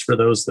show notes for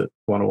those that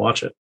want to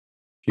watch it.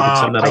 You can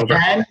send that over.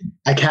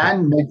 I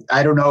can.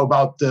 I don't know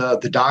about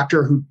the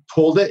doctor who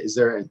pulled it. Is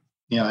there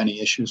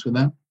any issues with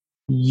that?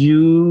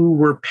 You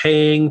were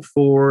paying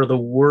for the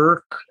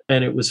work,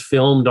 and it was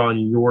filmed on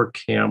your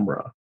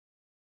camera.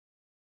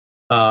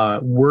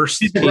 Worst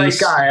He's case, a great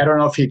guy. I don't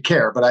know if he'd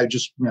care, but I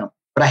just but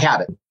I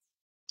had it.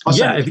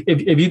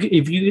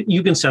 If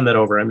you can send that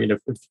over. I mean,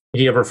 if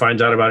he ever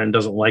finds out about it and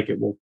doesn't like it,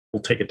 we'll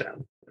take it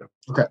down.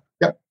 Okay.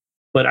 Yep.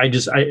 But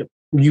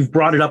you've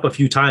brought it up a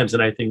few times,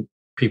 and I think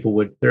people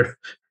would,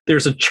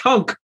 there's a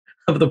chunk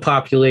of the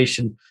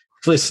population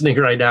listening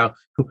right now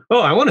who,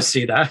 oh, I want to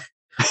see that.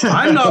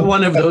 I'm not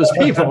one of those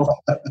people,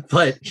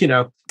 but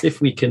if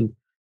we can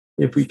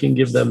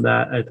give them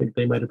that, I think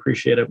they might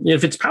appreciate it.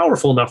 If it's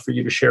powerful enough for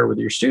you to share with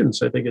your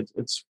students, I think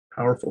it's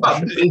powerful.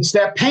 Well, it's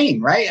that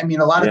pain, right? I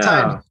mean, a lot of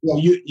times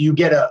you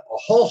get a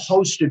whole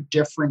host of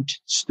different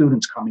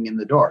students coming in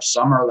the door.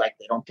 Some are like,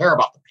 they don't care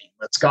about the pain.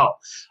 Let's go.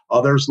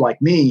 Others,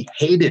 like me,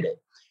 hated it.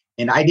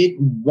 And I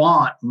didn't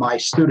want my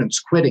students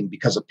quitting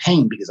because of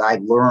pain, because I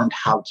learned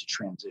how to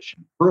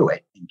transition through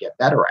it and get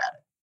better at it.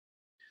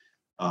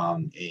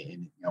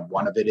 And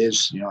one of it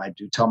is, I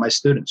do tell my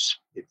students,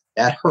 if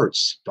that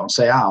hurts, don't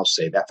say I'll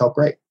say that felt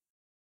great.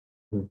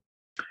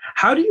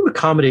 How do you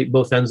accommodate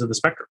both ends of the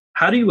spectrum?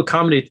 How do you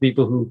accommodate the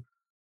people who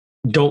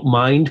don't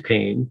mind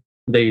pain?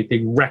 They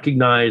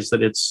recognize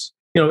that it's,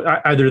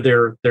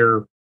 either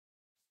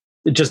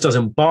it just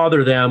doesn't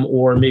bother them,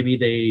 or maybe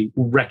they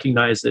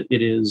recognize that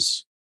it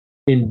is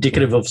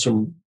indicative of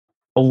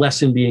a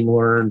lesson being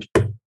learned.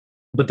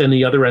 But then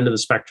the other end of the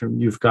spectrum,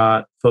 you've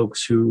got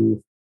folks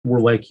who were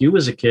like you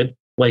as a kid,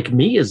 like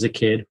me as a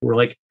kid, who were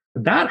like,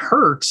 that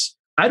hurts.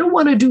 I don't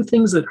want to do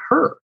things that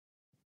hurt.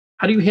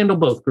 How do you handle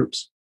both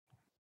groups?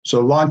 So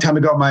a long time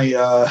ago, my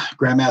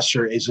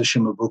Grandmaster Eizo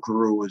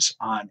Shimabukuro was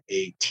on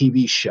a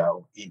TV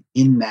show. And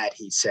in that,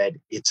 he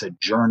said, it's a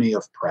journey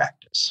of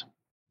practice.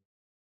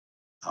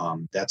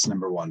 That's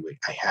number one.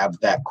 I have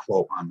that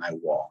quote on my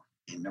wall.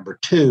 And number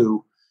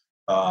two,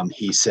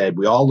 he said,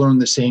 we all learn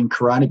the same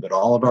karate, but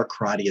all of our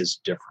karate is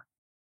different.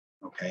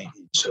 Okay.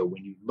 So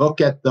when you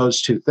look at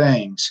those two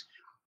things,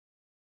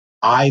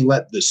 I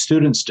let the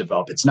students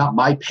develop. It's not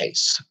my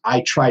pace.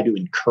 I try to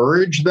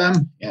encourage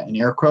them, in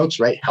air quotes,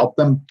 right? Help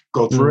them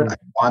go through it. I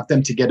want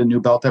them to get a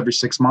new belt every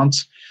 6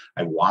 months.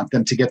 I want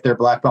them to get their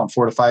black belt in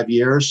 4 to 5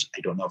 years.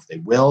 I don't know if they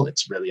will.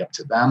 It's really up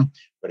to them.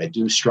 But I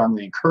do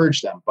strongly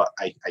encourage them. But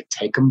I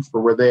take them for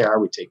where they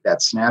are. We take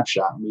that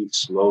snapshot and we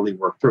slowly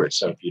work through it.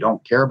 So if you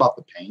don't care about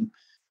the pain,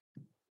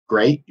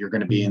 great. You're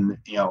going to be in,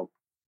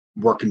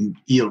 working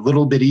a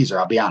little bit easier.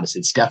 I'll be honest.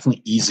 It's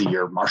definitely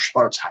easier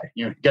martial arts.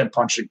 You're getting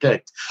punched and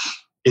kicked.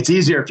 It's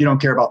easier if you don't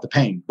care about the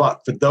pain.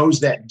 But for those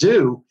that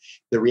do,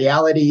 the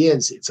reality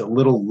is it's a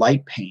little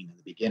light pain in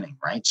the beginning,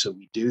 right? So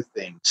we do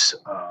things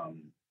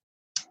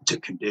to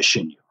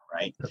condition you,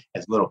 right?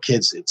 As little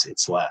kids,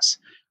 it's less.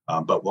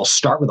 But we'll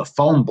start with a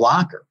foam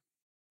blocker,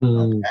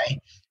 okay?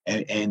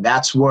 And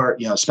that's where,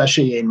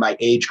 especially in my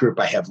age group,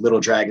 I have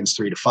little dragons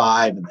 3 to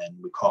 5, and then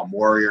we call them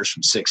warriors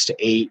from 6 to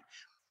 8.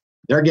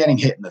 They're getting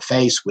hit in the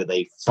face with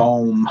a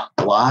foam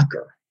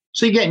blocker.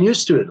 So you're getting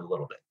used to it a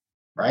little bit,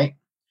 right?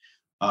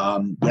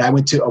 When I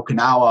went to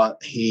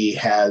Okinawa, he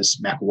has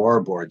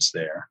Makuhara boards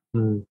there.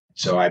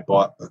 So I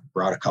brought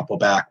a couple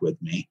back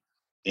with me.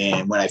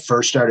 And when I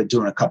first started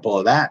doing a couple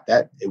of that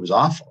it was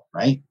awful,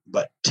 right?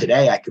 But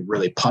today I could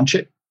really punch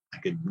it. I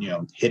could,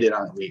 hit it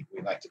on, we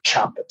like to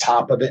chop the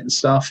top of it and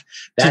stuff.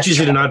 That teaches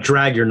you to not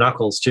drag your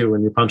knuckles too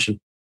when you're punching.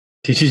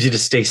 Teaches you to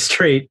stay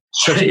straight.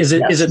 So is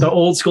it the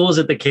old school? Is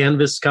it the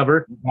canvas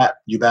cover?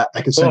 You bet.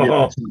 I can send you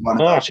one of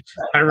those.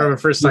 I remember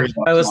first time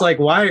I was like,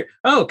 why?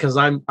 Oh, because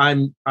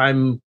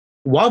I'm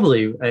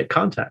wobbly at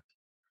contact.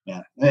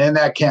 Yeah, and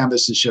that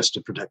canvas is just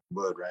to protect the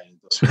wood, right?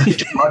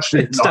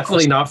 It's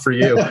definitely not for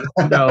you.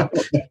 No,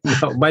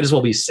 might as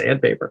well be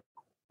sandpaper.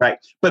 Right.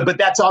 But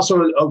that's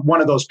also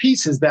one of those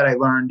pieces that I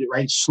learned,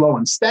 right? Slow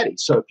and steady.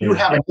 So if you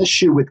have an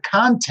issue with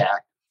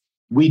contact,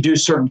 we do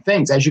certain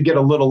things. As you get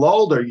a little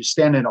older, you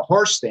stand in a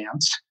horse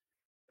stance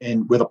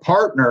and with a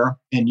partner,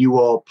 and you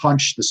will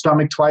punch the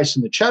stomach twice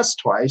and the chest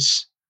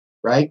twice,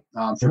 right?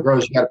 For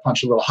girls, you got to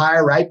punch a little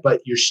higher, right?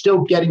 But you're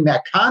still getting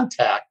that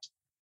contact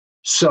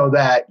so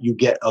that you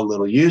get a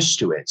little used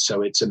to it.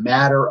 So it's a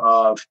matter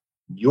of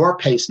your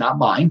pace, not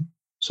mine.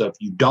 So if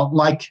you don't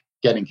like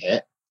getting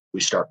hit,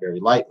 we start very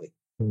lightly,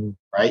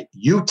 right?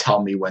 You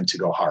tell me when to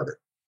go harder.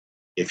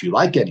 If you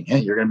like getting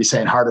hit, you're going to be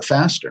saying harder,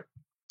 faster.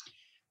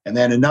 And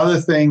then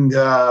another thing,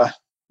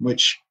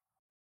 which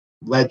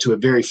led to a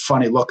very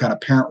funny look on a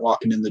parent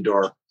walking in the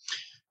door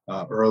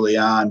early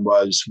on,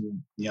 was,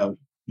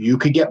 you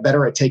could get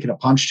better at taking a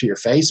punch to your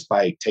face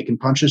by taking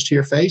punches to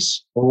your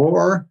face,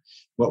 or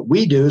what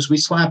we do is we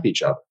slap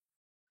each other.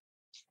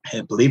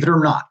 And believe it or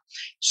not.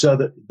 So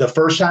the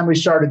first time we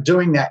started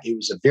doing that, it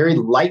was a very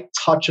light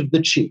touch of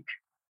the cheek.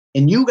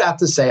 And you got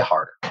to say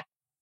harder.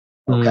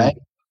 Okay.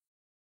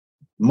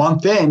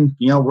 Month in,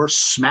 we're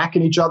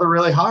smacking each other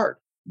really hard.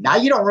 Now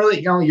you don't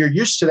really, you're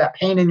used to that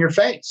pain in your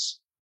face.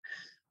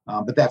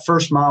 But that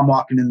first mom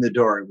walking in the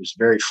door, it was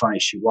very funny.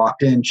 She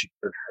walked in, she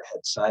put her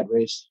head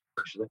sideways.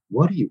 She's like,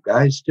 what are you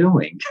guys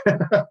doing?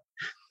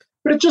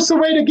 But it's just a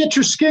way to get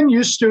your skin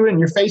used to and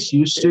your face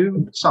used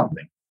to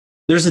something.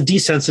 There's a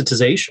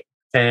desensitization.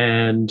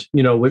 And,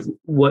 with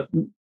what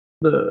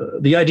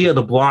the idea of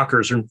the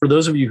blockers, and for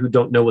those of you who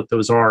don't know what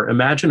those are,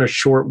 imagine a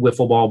short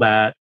wiffle ball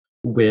bat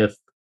with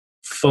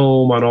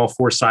foam on all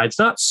 4 sides.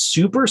 Not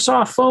super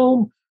soft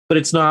foam, but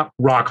it's not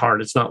rock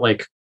hard. It's not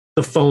like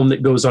the foam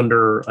that goes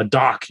under a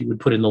dock you would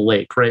put in the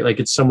lake, right? Like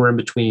it's somewhere in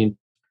between.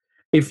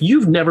 If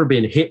you've never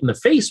been hit in the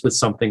face with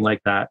something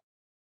like that,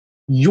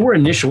 your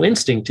initial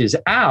instinct is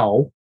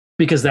ow,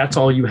 because that's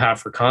all you have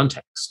for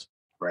context.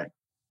 Right.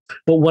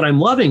 But what I'm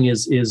loving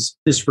is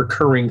this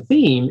recurring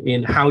theme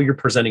in how you're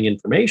presenting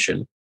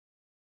information.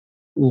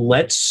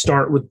 Let's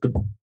start with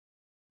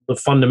the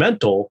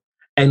fundamental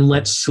and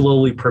let's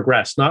slowly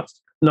progress. Not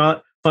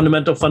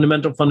fundamental,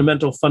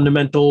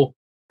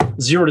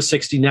 0 to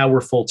 60. Now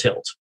we're full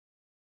tilt.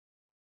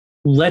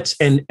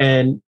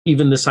 And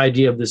even this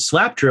idea of this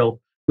slap drill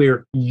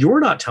where you're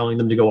not telling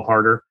them to go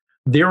harder,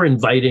 they're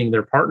inviting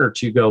their partner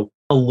to go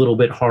a little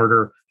bit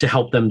harder to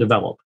help them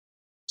develop.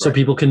 So right.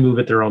 People can move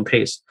at their own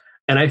pace.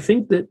 And I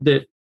think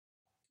that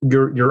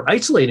you're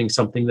isolating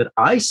something that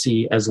I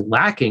see as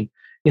lacking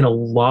in a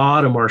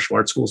lot of martial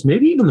arts schools,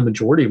 maybe even the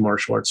majority of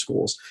martial arts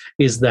schools,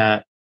 is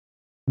that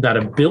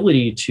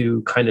ability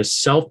to kind of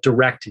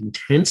self-direct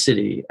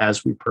intensity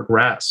as we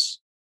progress.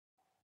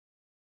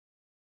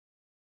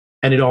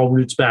 And it all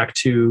roots back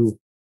to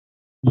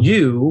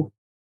you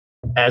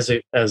as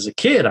a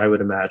kid, I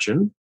would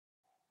imagine,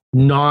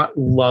 not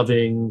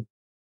loving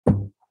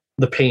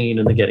the pain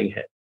and the getting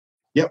hit.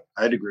 Yep,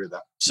 I'd agree with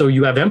that. So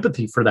you have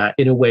empathy for that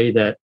in a way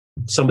that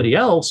somebody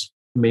else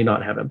may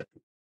not have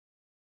empathy.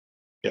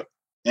 Yep.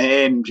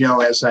 And,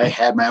 as I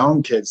had my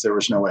own kids, there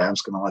was no way I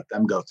was going to let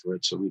them go through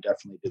it. So we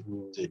definitely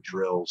did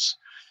drills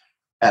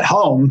at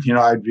home.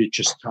 I'd be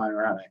just tying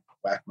around. I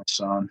whack my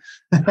son.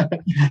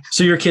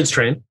 So your kids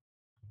train?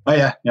 Oh,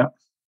 yeah. Yep.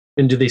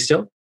 And do they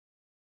still?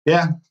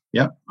 Yeah.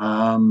 Yep.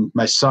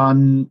 My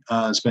son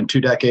has been 2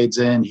 decades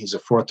in. He's a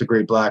 4th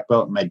degree black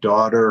belt. My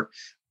daughter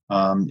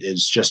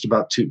is just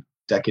about 2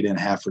 decade and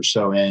a half or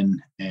so in,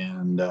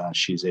 and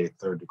she's a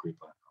 3rd degree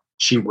black belt.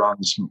 She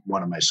runs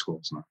one of my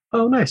schools now.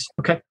 Oh, nice.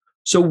 Okay.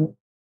 So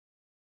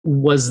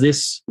was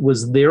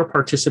their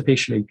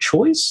participation a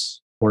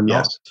choice or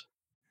not? Yes.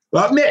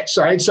 Well, mixed,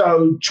 right?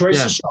 So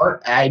choice to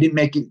start. I didn't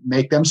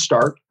make them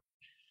start.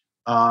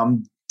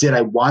 Did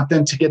I want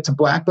them to get to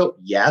black belt?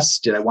 Yes.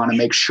 Did I want to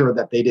make sure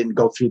that they didn't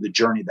go through the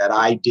journey that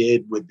I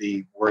did with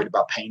the worried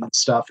about pain and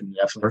stuff? And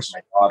definitely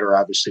my daughter,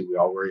 obviously we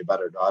all worry about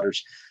our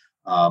daughters.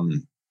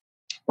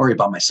 Worry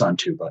about my son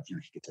too, but he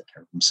can take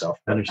care of himself.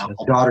 My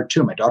daughter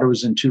too. My daughter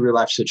was in 2 real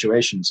life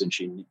situations and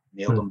she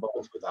nailed them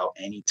both without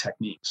any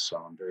techniques. So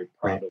I'm very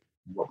proud of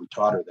what we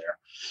taught her there.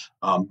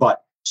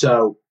 But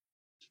so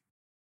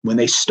when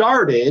they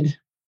started,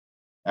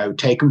 I would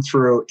take them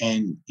through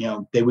and,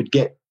 they would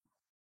get,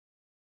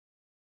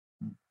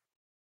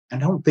 I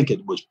don't think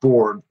it was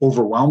bored,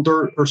 overwhelmed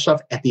or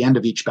stuff at the end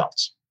of each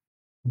belt.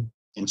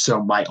 And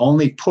so my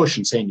only push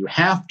in saying you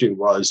have to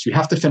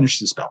finish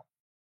this belt.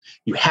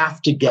 You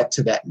have to get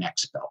to that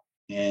next belt.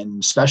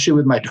 And especially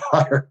with my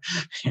daughter,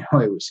 it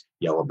was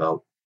yellow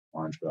belt,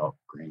 orange belt,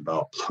 green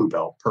belt, blue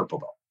belt, purple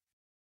belt.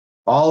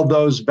 All of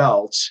those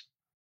belts,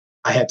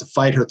 I had to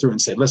fight her through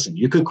and say, listen,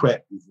 you could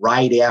quit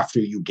right after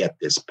you get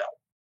this belt.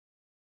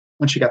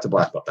 When she got to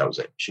black belt, that was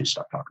it. She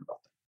stopped talking about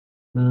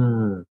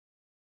that.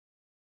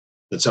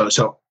 But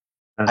so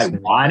I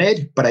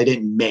wanted, but I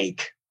didn't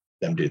make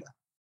them do that.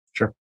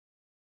 Sure.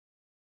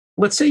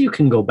 Let's say you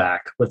can go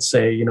back. Let's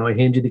say, I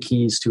hand you the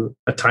keys to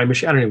a time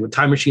machine. I don't know, would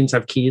time machines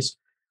have keys?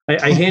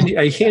 I hand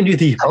you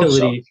the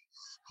ability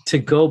to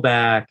go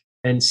back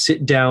and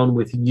sit down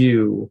with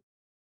you.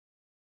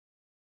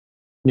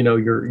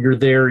 You're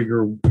there,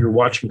 you're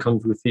watching Kung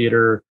Fu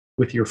theater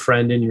with your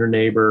friend and your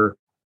neighbor,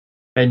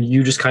 and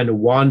you just kind of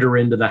wander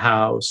into the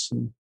house,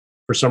 and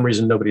for some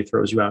reason nobody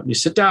throws you out. And you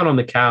sit down on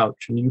the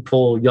couch and you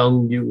pull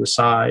young you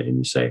aside and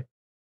you say,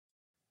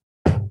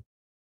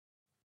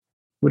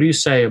 what do you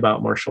say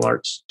about martial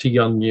arts to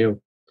young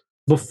you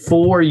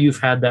before you've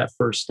had that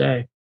first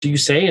day? Do you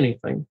say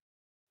anything?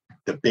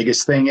 The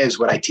biggest thing is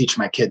what I teach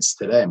my kids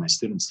today, my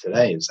students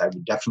today, is I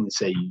would definitely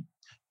say,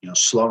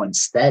 slow and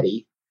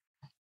steady,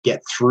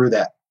 get through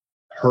that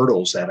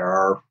hurdles that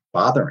are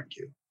bothering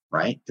you,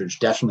 right? There's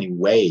definitely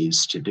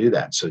ways to do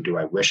that. So do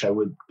I wish I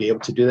would be able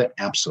to do that?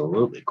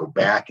 Absolutely. Go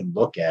back and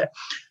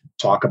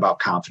talk about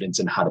confidence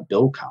and how to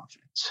build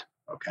confidence.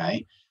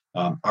 Okay.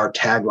 Our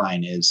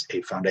tagline is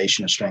a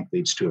foundation of strength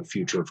leads to a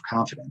future of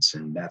confidence.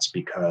 And that's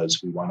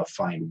because we want to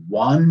find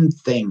one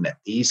thing that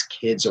these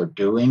kids are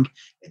doing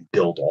and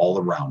build all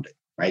around it,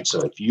 right?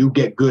 So if you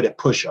get good at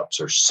push-ups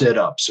or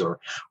sit-ups or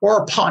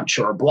a punch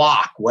or a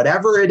block,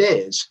 whatever it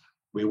is,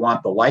 we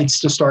want the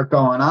lights to start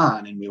going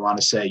on and we want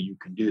to say, you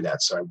can do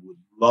that. So I would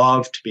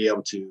love to be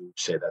able to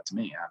say that to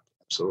me.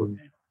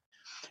 Absolutely.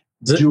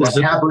 Do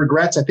I have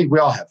regrets? I think we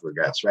all have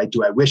regrets, right?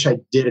 Do I wish I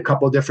did a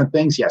couple of different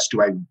things? Yes.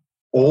 Do I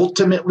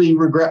ultimately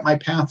regret my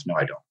path? No,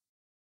 I don't.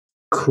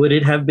 Could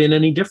it have been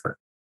any different?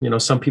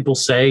 Some people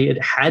say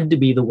it had to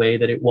be the way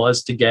that it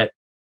was to get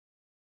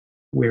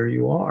where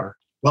you are.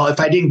 Well, if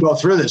I didn't go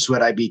through this,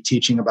 would I be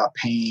teaching about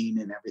pain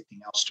and everything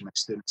else to my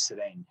students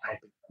today and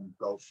helping them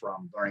go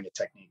from learning a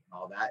technique and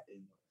all that in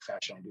the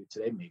fashion I do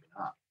today? Maybe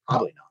not.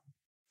 Probably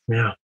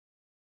not.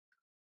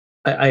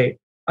 Yeah.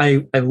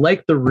 I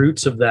like the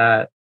roots of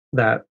that.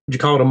 Would you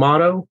call it a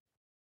motto?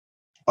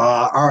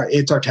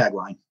 It's our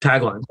tagline.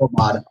 Tagline.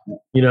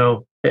 You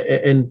know,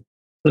 and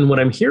what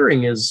I'm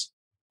hearing is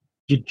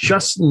you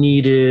just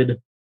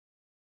needed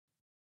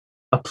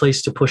a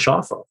place to push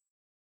off of.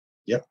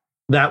 Yep.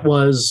 That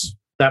was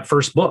that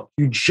first book.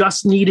 You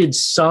just needed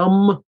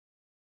some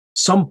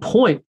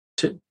point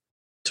to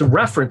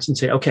reference and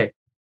say, okay,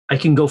 I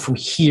can go from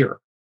here.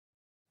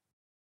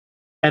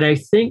 And I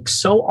think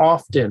so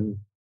often,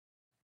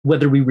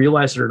 whether we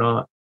realize it or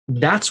not,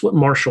 that's what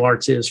martial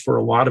arts is for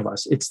a lot of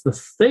us. It's the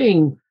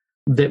thing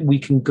that we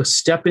can go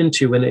step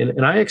into.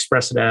 And I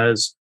express it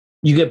as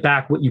you get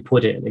back what you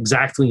put in,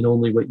 exactly and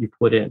only what you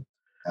put in.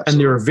 Absolutely.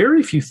 And there are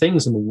very few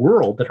things in the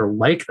world that are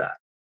like that.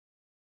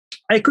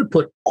 I could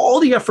put all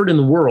the effort in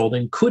the world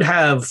and could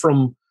have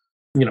from,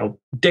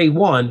 day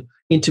one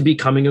into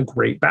becoming a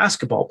great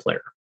basketball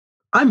player.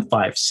 I'm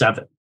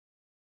 5'7".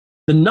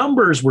 The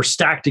numbers were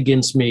stacked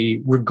against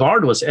me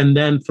regardless, and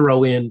then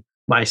throw in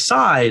my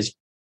size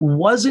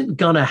wasn't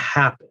going to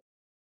happen.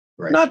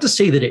 Right. Not to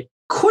say that it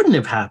couldn't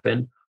have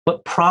happened,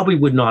 but probably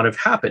would not have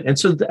happened. And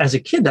so as a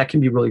kid, that can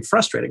be really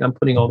frustrating. I'm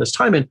putting all this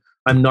time in,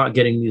 I'm not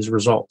getting these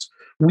results.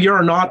 We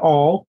are not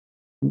all,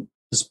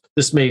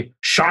 this may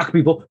shock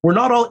people, we're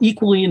not all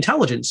equally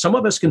intelligent. Some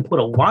of us can put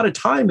a lot of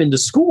time into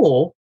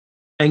school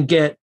and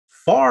get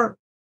far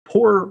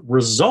poorer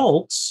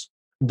results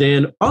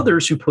than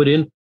others who put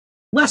in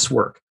less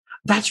work.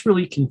 That's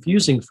really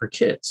confusing for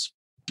kids.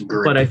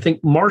 Great. But I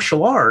think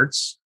martial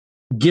arts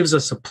gives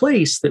us a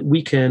place that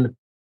we can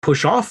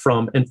push off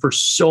from. And for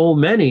so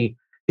many,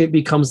 it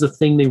becomes the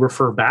thing they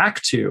refer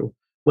back to,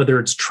 whether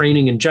it's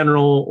training in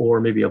general or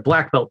maybe a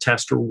black belt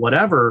test or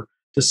whatever,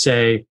 to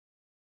say,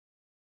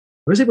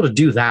 I was able to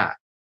do that.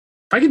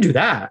 If I can do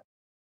that,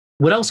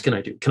 what else can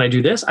I do? Can I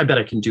do this? I bet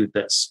I can do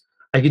this.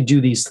 I can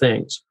do these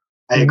things.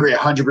 I agree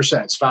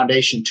 100%. It's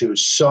foundation to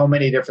so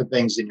many different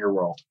things in your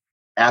world.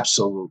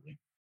 Absolutely.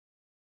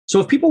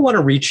 So if people want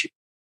to reach you,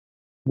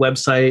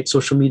 website,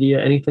 social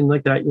media, anything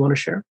like that you want to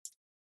share?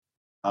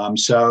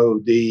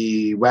 So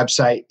the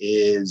website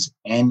is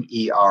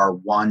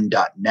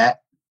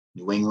ner1.net,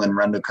 New England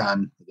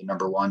Rendokan, the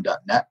number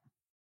 1.net.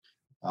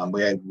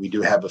 We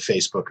do have a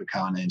Facebook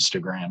account and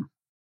Instagram.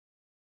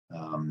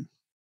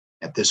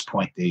 At this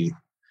point, the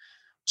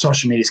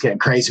social media is getting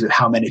crazy with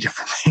how many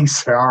different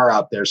things there are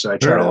out there. So I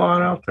try to a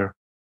lot out there.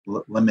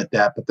 Limit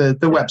that. But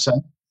the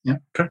website, yeah.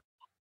 Okay.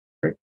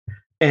 Great.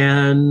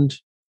 And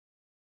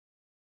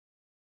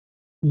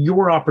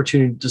your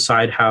opportunity to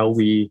decide how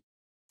we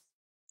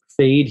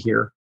fade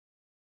here.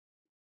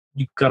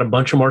 You've got a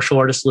bunch of martial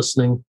artists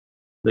listening.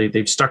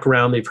 They've stuck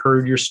around. They've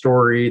heard your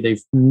story.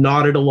 They've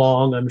nodded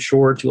along, I'm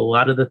sure, to a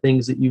lot of the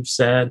things that you've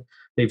said.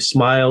 They've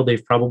smiled.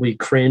 They've probably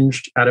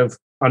cringed out of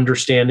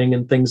understanding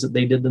and things that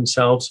they did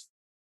themselves.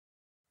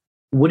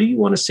 What do you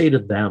want to say to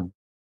them?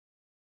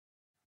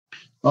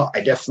 Well,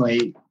 I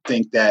definitely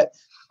think that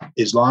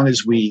as long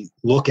as we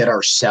look at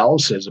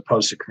ourselves as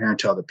opposed to comparing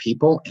to other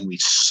people, and we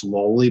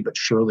slowly but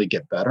surely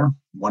get better.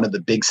 One of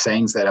the big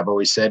sayings that I've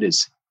always said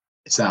is,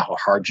 it's not how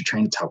hard you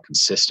train, it's how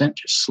consistent.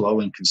 Just slow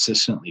and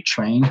consistently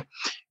train.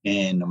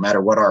 And no matter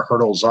what our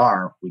hurdles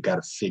are, we got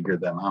to figure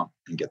them out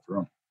and get through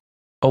them.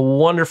 A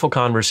wonderful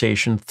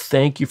conversation.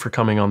 Thank you for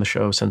coming on the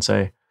show,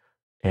 Sensei.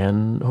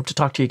 And hope to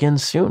talk to you again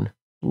soon.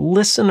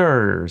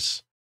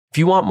 Listeners, if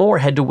you want more,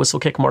 head to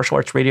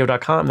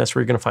whistlekickmartialartsradio.com. That's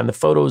where you're going to find the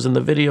photos and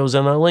the videos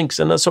and the links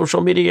and the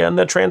social media and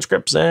the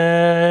transcripts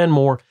and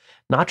more.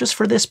 Not just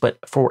for this, but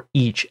for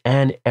each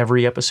and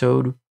every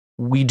episode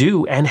we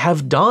do and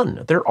have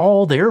done. They're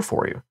all there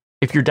for you.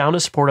 If you're down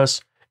to support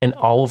us and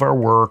all of our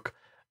work,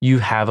 you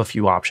have a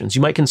few options.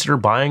 You might consider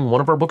buying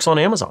one of our books on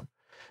Amazon,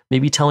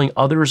 maybe telling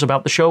others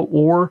about the show,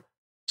 or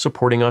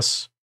supporting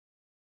us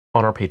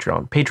on our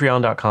Patreon,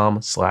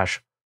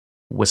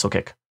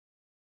 patreon.com/whistlekick.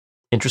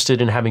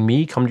 Interested in having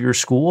me come to your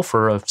school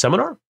for a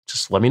seminar?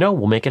 Just let me know.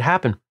 We'll make it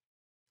happen.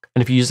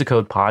 And if you use the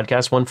code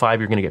podcast15,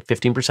 you're going to get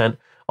 15%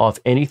 off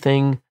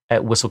anything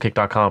at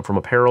whistlekick.com, from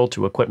apparel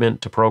to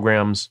equipment to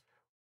programs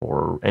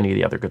or any of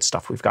the other good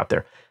stuff we've got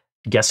there.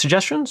 Guest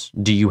suggestions?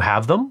 Do you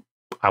have them?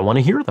 I want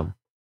to hear them.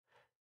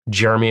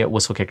 Jeremy at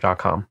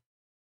whistlekick.com.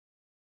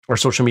 Our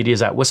social media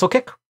is at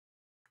whistlekick.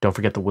 Don't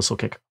forget the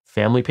Whistlekick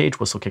family page,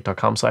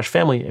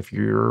 whistlekick.com/family, if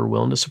you're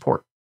willing to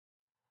support.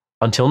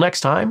 Until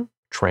next time,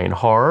 train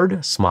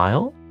hard,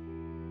 smile,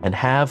 and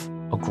have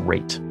a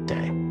great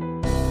day.